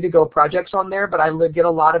any ready-to-go projects on there, but I get a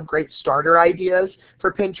lot of great starter ideas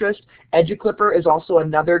for Pinterest. EduClipper is also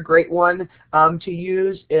another great one to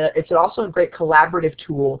use. It's also a great collaborative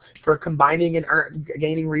tool for combining and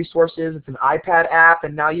gaining resources. It's an iPad app,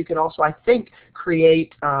 and now you can also, I think,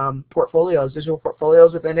 create portfolios, digital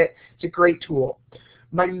portfolios within it. It's a great tool.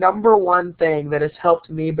 My number one thing that has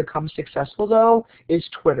helped me become successful, though, is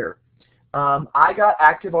Twitter. I got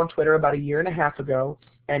active on Twitter about 1.5 years ago,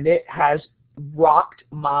 and it has rocked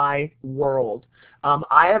my world.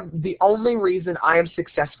 The only reason I am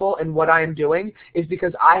successful in what I am doing is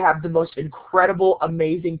because I have the most incredible,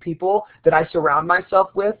 amazing people that I surround myself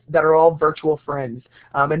with that are all virtual friends.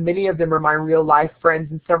 And many of them are my real life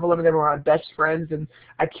friends, and several of them are my best friends, and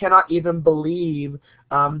I cannot even believe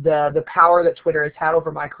the power that Twitter has had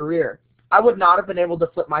over my career. I would not have been able to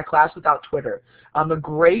flip my class without Twitter. A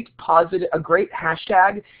great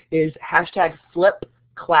hashtag is hashtag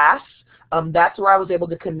 #FlipClass. That's where I was able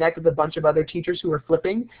to connect with a bunch of other teachers who were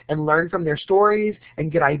flipping and learn from their stories and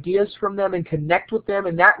get ideas from them and connect with them,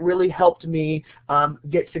 and that really helped me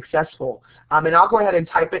get successful. And I'll go ahead and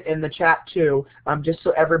type it in the chat too, just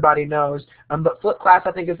so everybody knows. But FlipClass,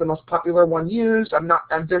 I think, is the most popular one used.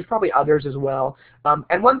 There's probably others as well.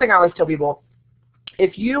 And one thing I always tell people,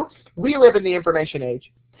 we live in the information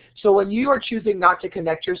age. So when you are choosing not to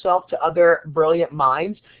connect yourself to other brilliant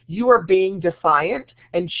minds, you are being defiant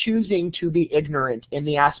and choosing to be ignorant in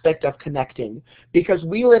the aspect of connecting, because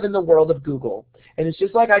we live in the world of Google. And it's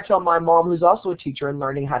just like I tell my mom, who's also a teacher, and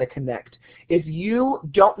learning how to connect. If you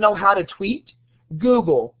don't know how to tweet,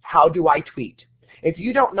 Google, how do I tweet? If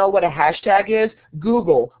you don't know what a hashtag is,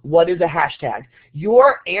 Google, what is a hashtag?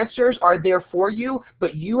 Your answers are there for you,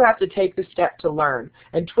 but you have to take the step to learn.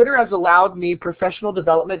 And Twitter has allowed me professional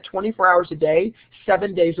development 24 hours a day,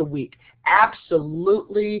 7 days a week.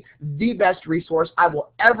 Absolutely the best resource I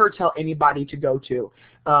will ever tell anybody to go to,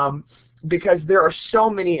 because there are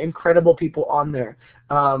so many incredible people on there.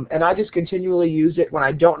 And I just continually use it when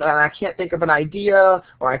I can't think of an idea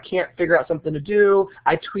or I can't figure out something to do.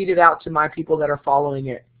 I tweet it out to my people that are following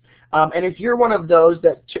it. And if you're one of those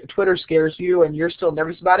that Twitter scares you and you're still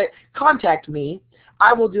nervous about it, contact me.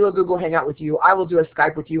 I will do a Google Hangout with you. I will do a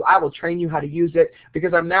Skype with you. I will train you how to use it,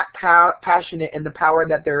 because I'm that passionate in the power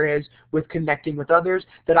that there is with connecting with others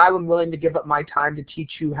that I am willing to give up my time to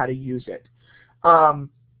teach you how to use it.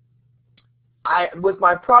 With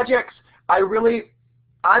my projects,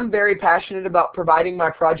 I'm very passionate about providing my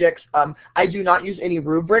projects. I do not use any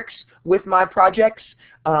rubrics with my projects.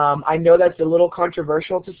 I know that's a little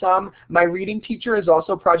controversial to some. My reading teacher is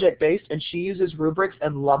also project-based, and she uses rubrics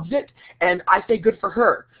and loves it, and I say good for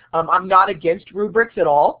her. I'm not against rubrics at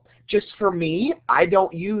all. Just for me, I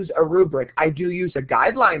don't use a rubric. I do use a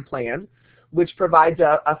guideline plan, which provides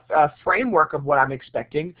a framework of what I'm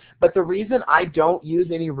expecting. But the reason I don't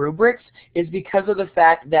use any rubrics is because of the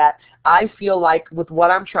fact that I feel like with what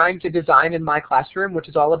I'm trying to design in my classroom, which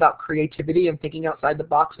is all about creativity and thinking outside the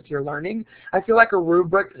box with your learning, I feel like a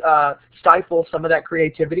rubric stifles some of that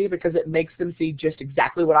creativity because it makes them see just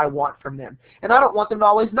exactly what I want from them. And I don't want them to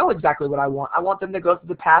always know exactly what I want. I want them to go through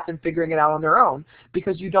the path and figuring it out on their own,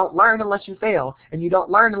 because you don't learn unless you fail, and you don't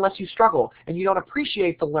learn unless you struggle, and you don't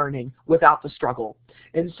appreciate the learning without the struggle.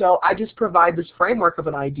 And so I just provide this framework of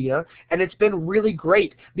an idea, and it's been really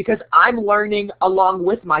great because I'm learning along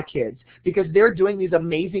with my kids, because they're doing these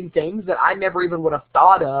amazing things that I never even would have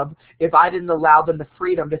thought of if I didn't allow them the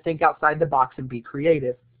freedom to think outside the box and be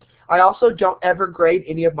creative. I also don't ever grade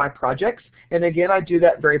any of my projects, and again, I do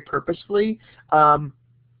that very purposefully.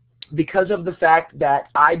 Because of the fact that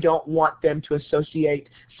I don't want them to associate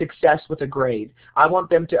success with a grade. I want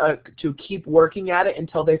them to keep working at it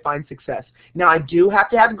until they find success. Now, I do have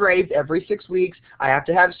to have grades every 6 weeks. I have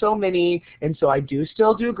to have so many, and so I do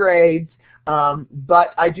still do grades.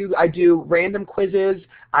 But I do random quizzes,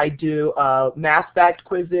 I do math fact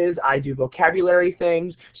quizzes, I do vocabulary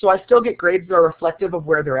things. So I still get grades that are reflective of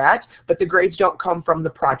where they're at, but the grades don't come from the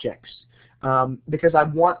projects. Because I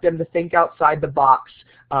want them to think outside the box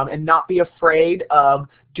and not be afraid of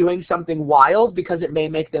doing something wild because it may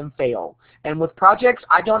make them fail. And with projects,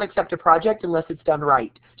 I don't accept a project unless it's done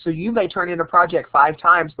right. So you may turn in a project 5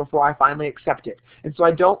 times before I finally accept it. And so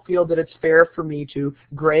I don't feel that it's fair for me to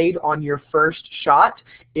grade on your first shot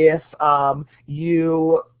if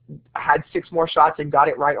you had 6 more shots and got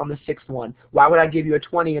it right on the 6th one. Why would I give you a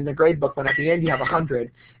 20 in the grade book when at the end you have 100?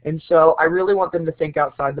 And so I really want them to think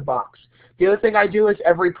outside the box. The other thing I do is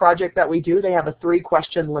every project that we do, they have a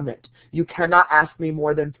 3-question limit. You cannot ask me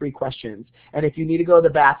more than 3 questions. And if you need to go to the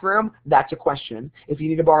bathroom, that's a question. If you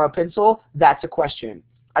need to borrow a pencil, that's a question.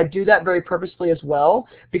 I do that very purposefully as well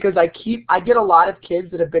because I get a lot of kids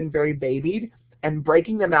that have been very babied, and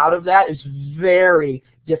breaking them out of that is very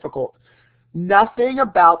difficult. Nothing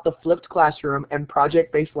about the flipped classroom and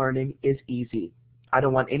project-based learning is easy. I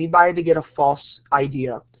don't want anybody to get a false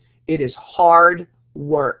idea. It is hard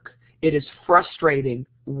work. It is frustrating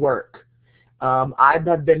work. I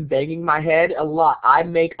have been banging my head a lot. I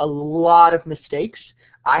make a lot of mistakes.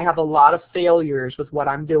 I have a lot of failures with what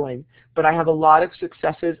I'm doing, but I have a lot of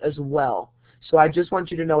successes as well. So I just want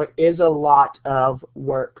you to know it is a lot of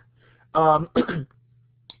work.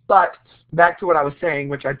 But back to what I was saying,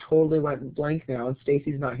 which I totally went blank now, and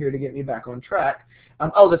Stacy's not here to get me back on track.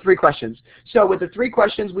 Oh, the 3 questions. So with the 3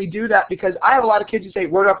 questions, we do that because I have a lot of kids who say,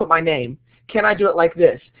 where do I put my name? Can I do it like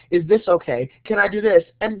this? Is this okay? Can I do this?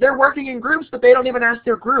 And they're working in groups, but they don't even ask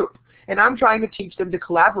their group. And I'm trying to teach them to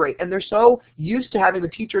collaborate. And they're so used to having the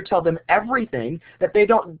teacher tell them everything that they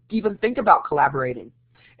don't even think about collaborating.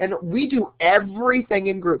 And we do everything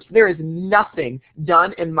in groups. There is nothing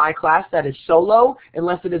done in my class that is solo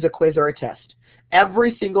unless it is a quiz or a test.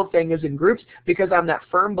 Every single thing is in groups because I'm that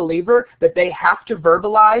firm believer that they have to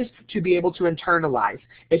verbalize to be able to internalize,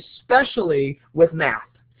 especially with math.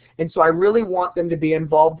 And so I really want them to be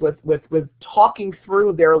involved with talking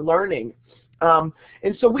through their learning.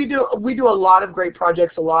 And so we do a lot of great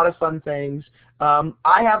projects, a lot of fun things.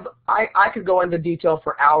 I could go into detail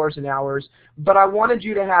for hours and hours, but I wanted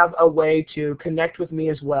you to have a way to connect with me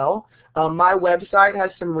as well. My website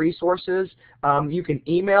has some resources. You can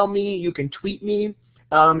email me, you can tweet me.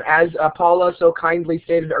 As Paula so kindly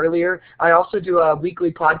stated earlier, I also do a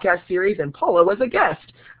weekly podcast series, and Paula was a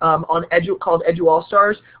guest called Edu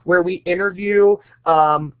All-Stars, where we interview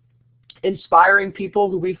inspiring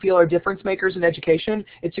people who we feel are difference makers in education.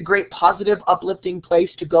 It's a great positive, uplifting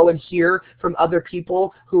place to go and hear from other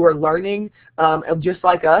people who are learning just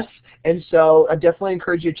like us. And so I definitely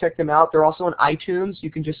encourage you to check them out. They're also on iTunes. You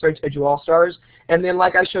can just search Edu All-Stars. And then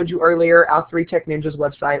like I showed you earlier, our 3 Tech Ninjas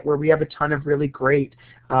website, where we have a ton of really great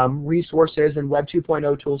resources and Web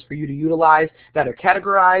 2.0 tools for you to utilize that are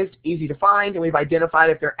categorized, easy to find, and we've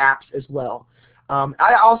identified if they're apps as well.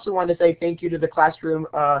 I also want to say thank you to the Classroom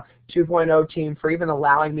 2.0 team for even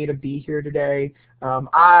allowing me to be here today.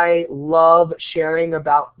 I love sharing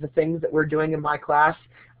about the things that we're doing in my class,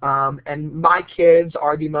 and my kids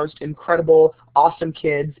are the most incredible, awesome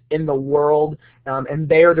kids in the world, and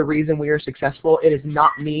they are the reason we are successful. It is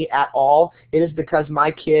not me at all. It is because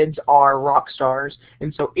my kids are rock stars,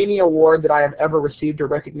 and so any award that I have ever received or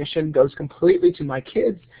recognition goes completely to my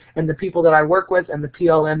kids and the people that I work with and the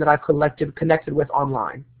PLN that I've connected with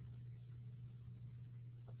online.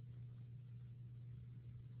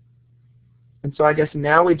 And so I guess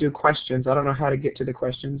now we do questions. I don't know how to get to the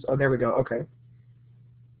questions. Oh, there we go. Okay.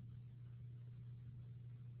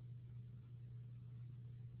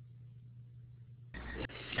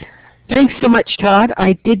 Thanks so much, Todd.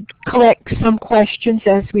 I did collect some questions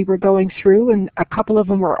as we were going through, and a couple of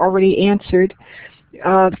them were already answered.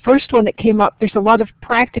 The first one that came up, there's a lot of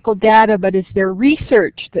practical data, but is there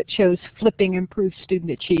research that shows flipping improves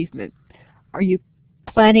student achievement? Are you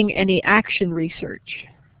planning any action research?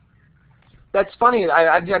 That's funny.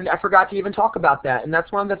 I forgot to even talk about that, and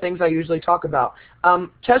that's one of the things I usually talk about.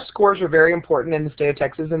 Test scores are very important in the state of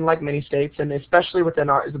Texas, and like many states, and especially within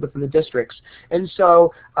the districts. And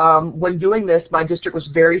so when doing this, my district was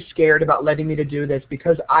very scared about letting me to do this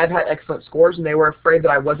because I've had excellent scores, and they were afraid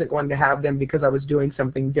that I wasn't going to have them because I was doing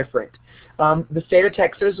something different. The state of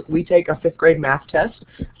Texas, we take a 5th grade math test.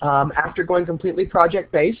 After going completely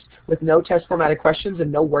project-based with no test formatted questions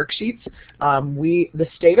and no worksheets, the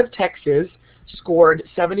state of Texas scored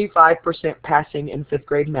 75% passing in 5th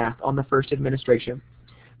grade math on the first administration.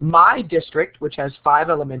 My district, which has 5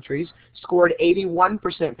 elementaries, scored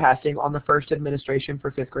 81% passing on the first administration for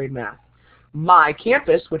 5th grade math. My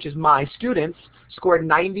campus, which is my students, scored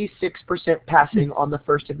 96% passing on the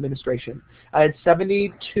first administration. I had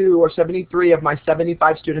 72 or 73 of my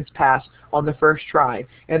 75 students pass on the first try,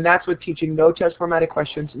 and that's with teaching no test formatted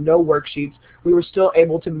questions, no worksheets. We were still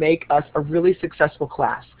able to make us a really successful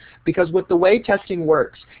class. Because with the way testing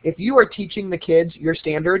works, if you are teaching the kids your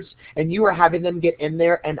standards and you are having them get in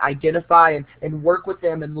there and identify and work with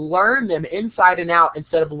them and learn them inside and out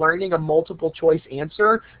instead of learning a multiple choice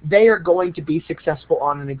answer, they are going to be successful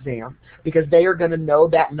on an exam because they are going to know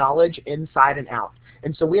that knowledge inside and out.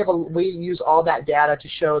 And so we use all that data to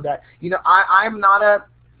show that, you know, I'm not a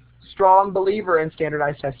strong believer in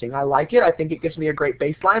standardized testing. I like it. I think it gives me a great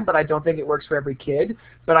baseline, but I don't think it works for every kid.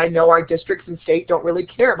 But I know our districts and state don't really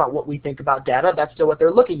care about what we think about data. That's still what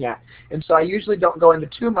they're looking at. And so I usually don't go into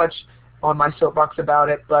too much on my soapbox about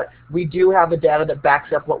it, but we do have the data that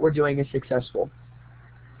backs up what we're doing is successful.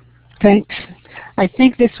 Thanks. I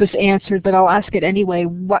think this was answered, but I'll ask it anyway.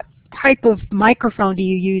 What type of microphone do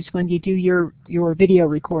you use when you do your video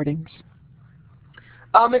recordings?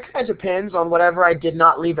 It kind of depends on whatever I did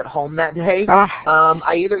not leave at home that day.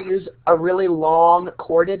 I either use a really long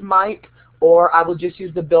corded mic or I will just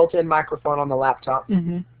use the built-in microphone on the laptop.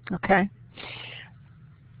 Okay.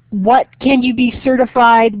 What can you be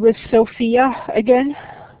certified with Sophia again?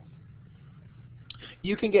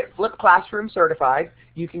 You can get Flipped Classroom certified,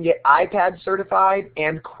 you can get iPad certified,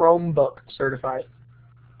 and Chromebook certified.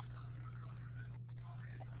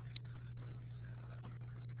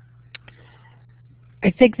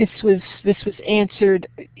 think this was answered.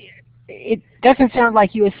 It doesn't sound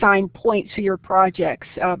like you assign points to your projects,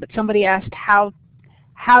 but somebody asked how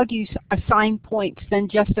do you assign points, then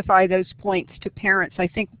justify those points to parents? I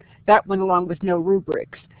think that went along with no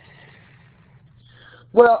rubrics.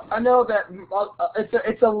 Well, I know that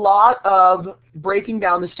it's a lot of breaking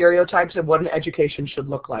down the stereotypes of what an education should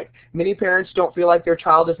look like. Many parents don't feel like their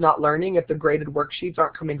child is not learning if the graded worksheets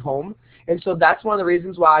aren't coming home. And so that's one of the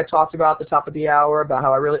reasons why I talked about at the top of the hour about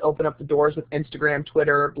how I really open up the doors with Instagram,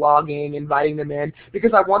 Twitter, blogging, inviting them in,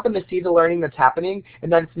 because I want them to see the learning that's happening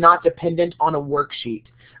and that it's not dependent on a worksheet.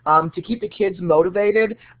 To keep the kids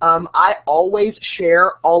motivated, I always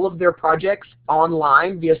share all of their projects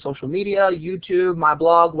online via social media, YouTube, my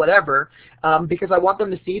blog, whatever, because I want them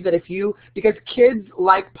to see that because kids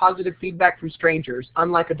like positive feedback from strangers,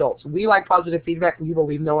 unlike adults. We like positive feedback from people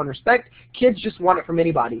we know and respect. Kids just want it from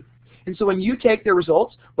anybody. And so when you take their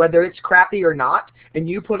results, whether it's crappy or not, and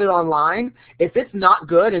you put it online, if it's not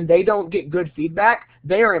good and they don't get good feedback,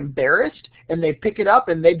 they are embarrassed and they pick it up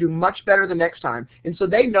and they do much better the next time. And so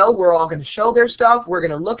they know we're all going to show their stuff, we're going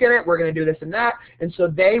to look at it, we're going to do this and that, and so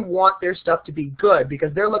they want their stuff to be good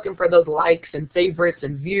because they're looking for those likes and favorites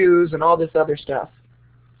and views and all this other stuff.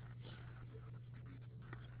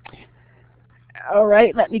 All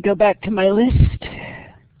right, let me go back to my list.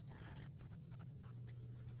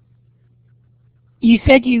 You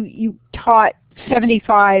said you taught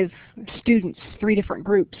 75 students, 3 different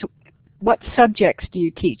groups. What subjects do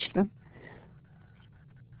you teach them?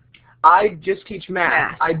 I just teach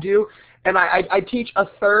math. I do, and I teach a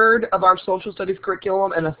third of our social studies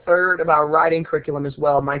curriculum and a third of our writing curriculum as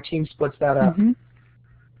well. My team splits that up. Mm-hmm.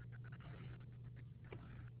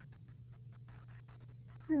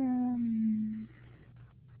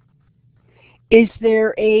 Is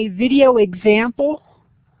there a video example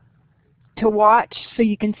to watch so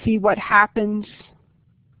you can see what happens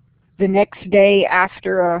the next day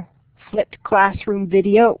after a flipped classroom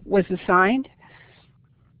video was assigned?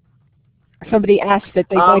 Somebody asked that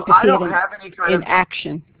they'd like to see it in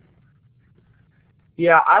action.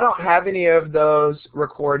 Yeah, I don't have any of those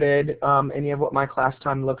recorded, any of what my class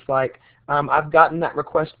time looks like. I've gotten that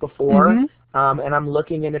request before, and I'm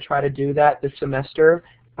looking in to try to do that this semester,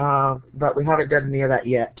 but we haven't done any of that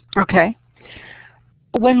yet. Okay.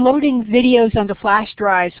 When loading videos onto flash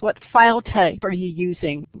drives, what file type are you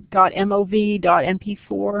using? .mov,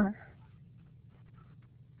 .mp4?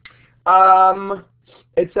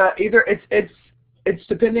 It's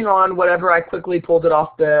depending on whatever I quickly pulled it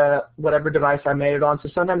off the whatever device I made it on. So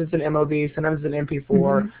sometimes it's an MOV, sometimes it's an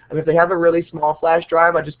MP4. And if they have a really small flash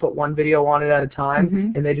drive, I just put one video on it at a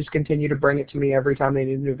time, and they just continue to bring it to me every time they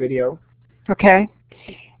need a new video. Okay.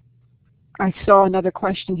 I saw another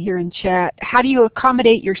question here in chat. How do you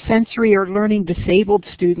accommodate your sensory or learning disabled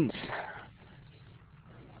students?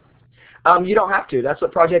 You don't have to. That's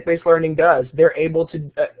what project-based learning does. They're able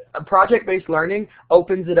to, project-based learning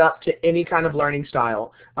opens it up to any kind of learning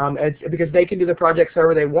style. It's because they can do the projects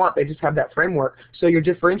however they want. They just have that framework. So you're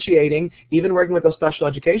differentiating, even working with those special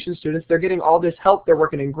education students, they're getting all this help. They're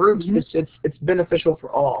working in groups. It's beneficial for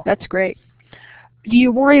all. That's great. Do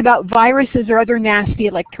you worry about viruses or other nasty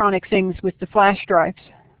electronic things with the flash drives?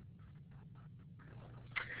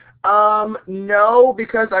 No,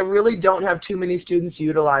 because I really don't have too many students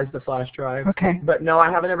utilize the flash drive. Okay. But no,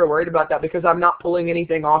 I haven't ever worried about that because I'm not pulling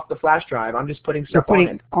anything off the flash drive. I'm just putting stuff on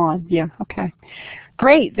it. Yeah, okay.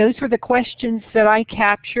 Great. Those were the questions that I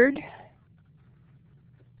captured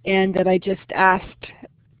and that I just asked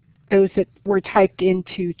those that were typed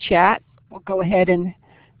into chat. We'll go ahead and,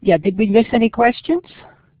 yeah, did we miss any questions?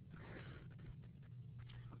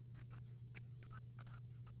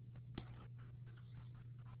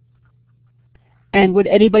 And would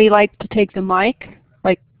anybody like to take the mic?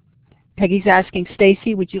 Like Peggy's asking,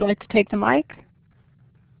 Stacy, would you like to take the mic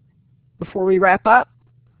before we wrap up?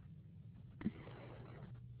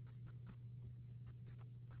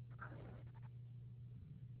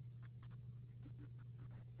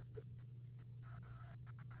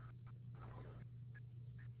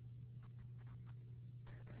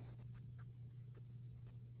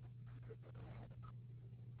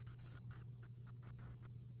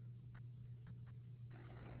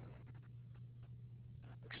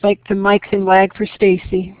 Like the mic's in lag for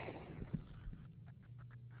Stacy.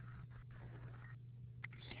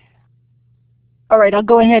 All right, I'll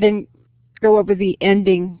go ahead and go over the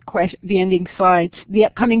ending slides. The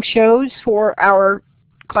upcoming shows for our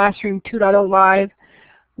Classroom 2.0 Live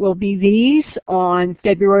will be these. On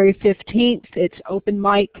February 15th, it's open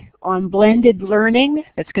mic on blended learning.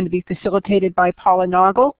 That's going to be facilitated by Paula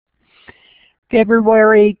Noggle.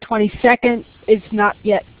 February 22nd is not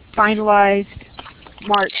yet finalized.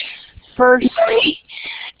 March 1st.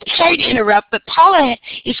 Sorry to interrupt, but Paula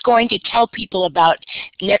is going to tell people about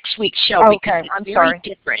next week's show because it's very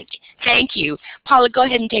different. Thank you. Paula, go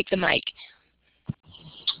ahead and take the mic.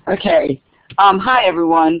 Okay. Hi,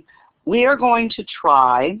 everyone. We are going to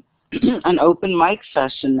try an open mic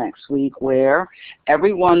session next week where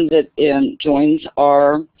everyone that joins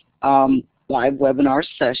our live webinar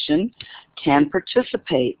session can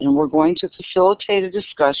participate, and we're going to facilitate a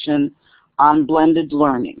discussion on blended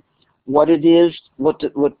learning. What it is, what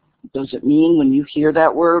does it mean when you hear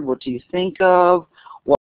that word? What do you think of?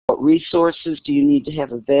 What resources do you need to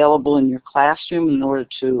have available in your classroom in order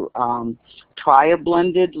to try a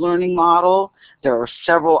blended learning model? There are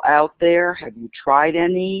several out there. Have you tried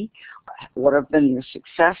any? What have been your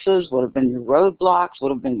successes? What have been your roadblocks?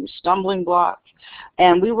 What have been your stumbling blocks?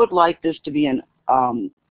 And we would like this to be a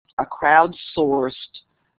crowdsourced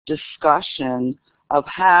discussion of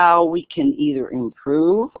how we can either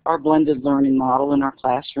improve our blended learning model in our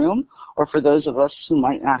classroom, or for those of us who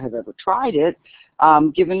might not have ever tried it,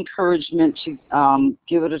 give encouragement to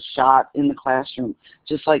give it a shot in the classroom,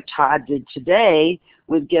 just like Todd did today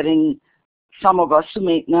with getting some of us who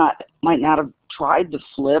might not have tried the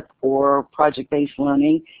flip or project-based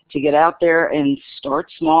learning to get out there and start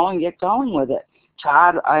small and get going with it.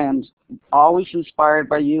 Todd, I am always inspired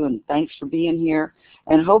by you, and thanks for being here.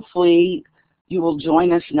 And hopefully you will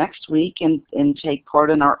join us next week and take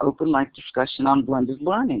part in our open mic discussion on blended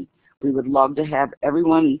learning. We would love to have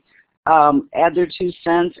everyone add their 2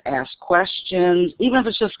 cents, ask questions, even if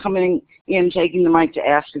it's just coming in, taking the mic to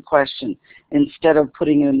ask a question instead of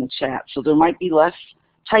putting it in the chat. So there might be less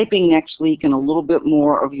typing next week and a little bit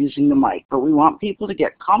more of using the mic. But we want people to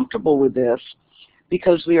get comfortable with this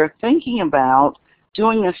because we are thinking about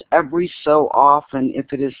doing this every so often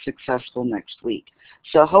if it is successful next week.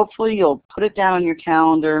 So hopefully you'll put it down on your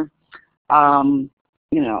calendar, and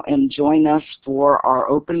join us for our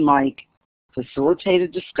open mic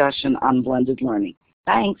facilitated discussion on blended learning.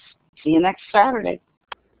 Thanks. See you next Saturday.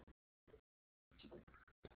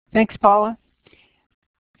 Thanks, Paula.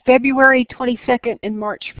 February 22nd and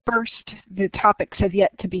March 1st, the topics have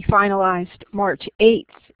yet to be finalized. March 8th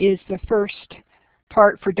is the first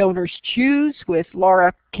part for Donors Choose with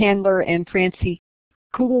Laura Candler and Francie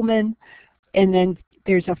Kugelman. And then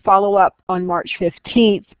there's a follow-up on March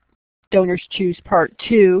 15th, Donors Choose Part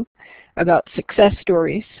 2, about success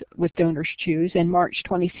stories with Donors Choose. And March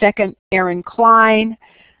 22nd, Erin Klein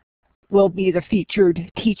will be the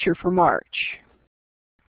featured teacher for March.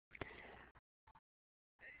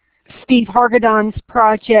 Steve Hargadon's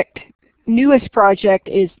newest project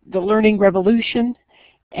is The Learning Revolution,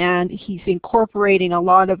 and he's incorporating a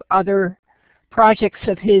lot of other projects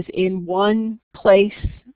of his in one place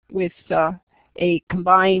with a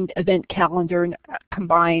combined event calendar and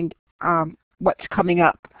combined what's coming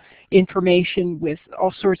up information with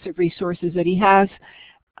all sorts of resources that he has,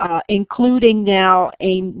 including now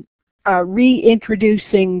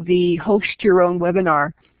reintroducing the Host Your Own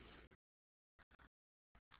webinar.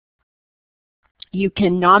 You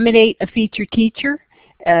can nominate a featured teacher,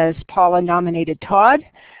 as Paula nominated Todd,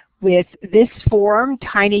 with this form,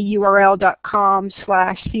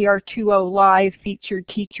 tinyurl.com/CR20live featured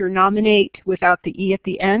teacher nominate without the E at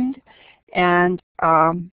the end. And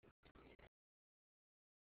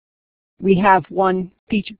we have one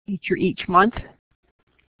featured teacher each month.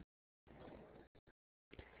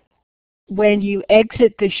 When you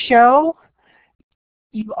exit the show,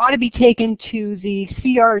 you ought to be taken to the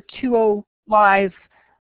CR20 Live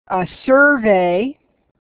survey,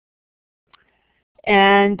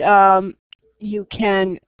 and you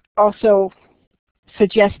can also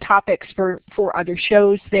suggest topics for other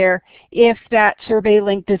shows there. If that survey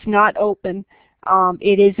link does not open,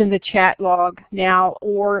 it is in the chat log now,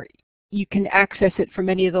 or you can access it from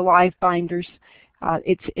any of the live binders.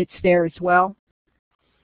 It's there as well.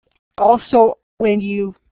 Also, when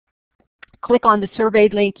you click on the survey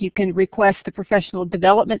link, you can request the professional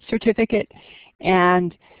development certificate,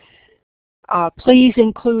 and please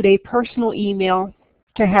include a personal email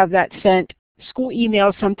to have that sent. School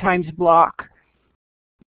emails sometimes block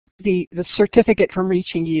the certificate from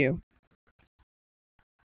reaching you.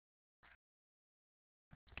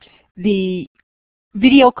 The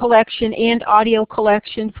video collection and audio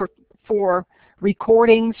collection for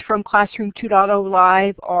recordings from Classroom 2.0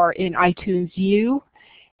 Live are in iTunes U,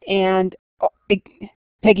 and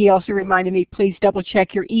Peggy also reminded me, please double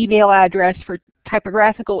check your email address for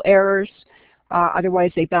typographical errors,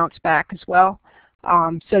 otherwise they bounce back as well.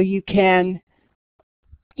 So you can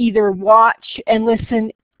either watch and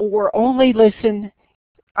listen or only listen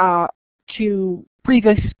to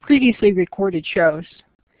previously recorded shows.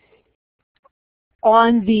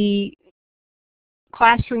 On the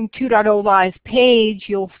Classroom 2.0 Live page,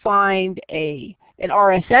 you'll find an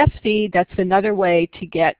RSS feed. That's another way to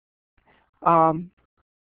get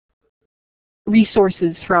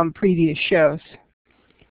resources from previous shows.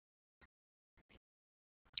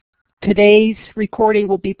 Today's recording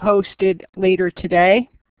will be posted later today.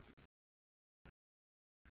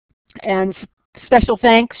 And special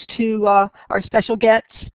thanks to our special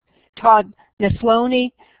guests, Todd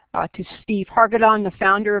Nesloney, to Steve Hargadon, the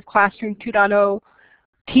founder of Classroom 2.0,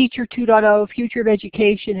 Teacher 2.0, Future of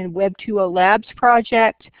Education, and Web 2.0 Labs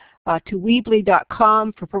project, to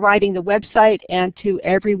Weebly.com for providing the website, and to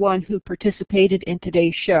everyone who participated in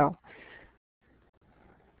today's show.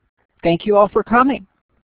 Thank you all for coming.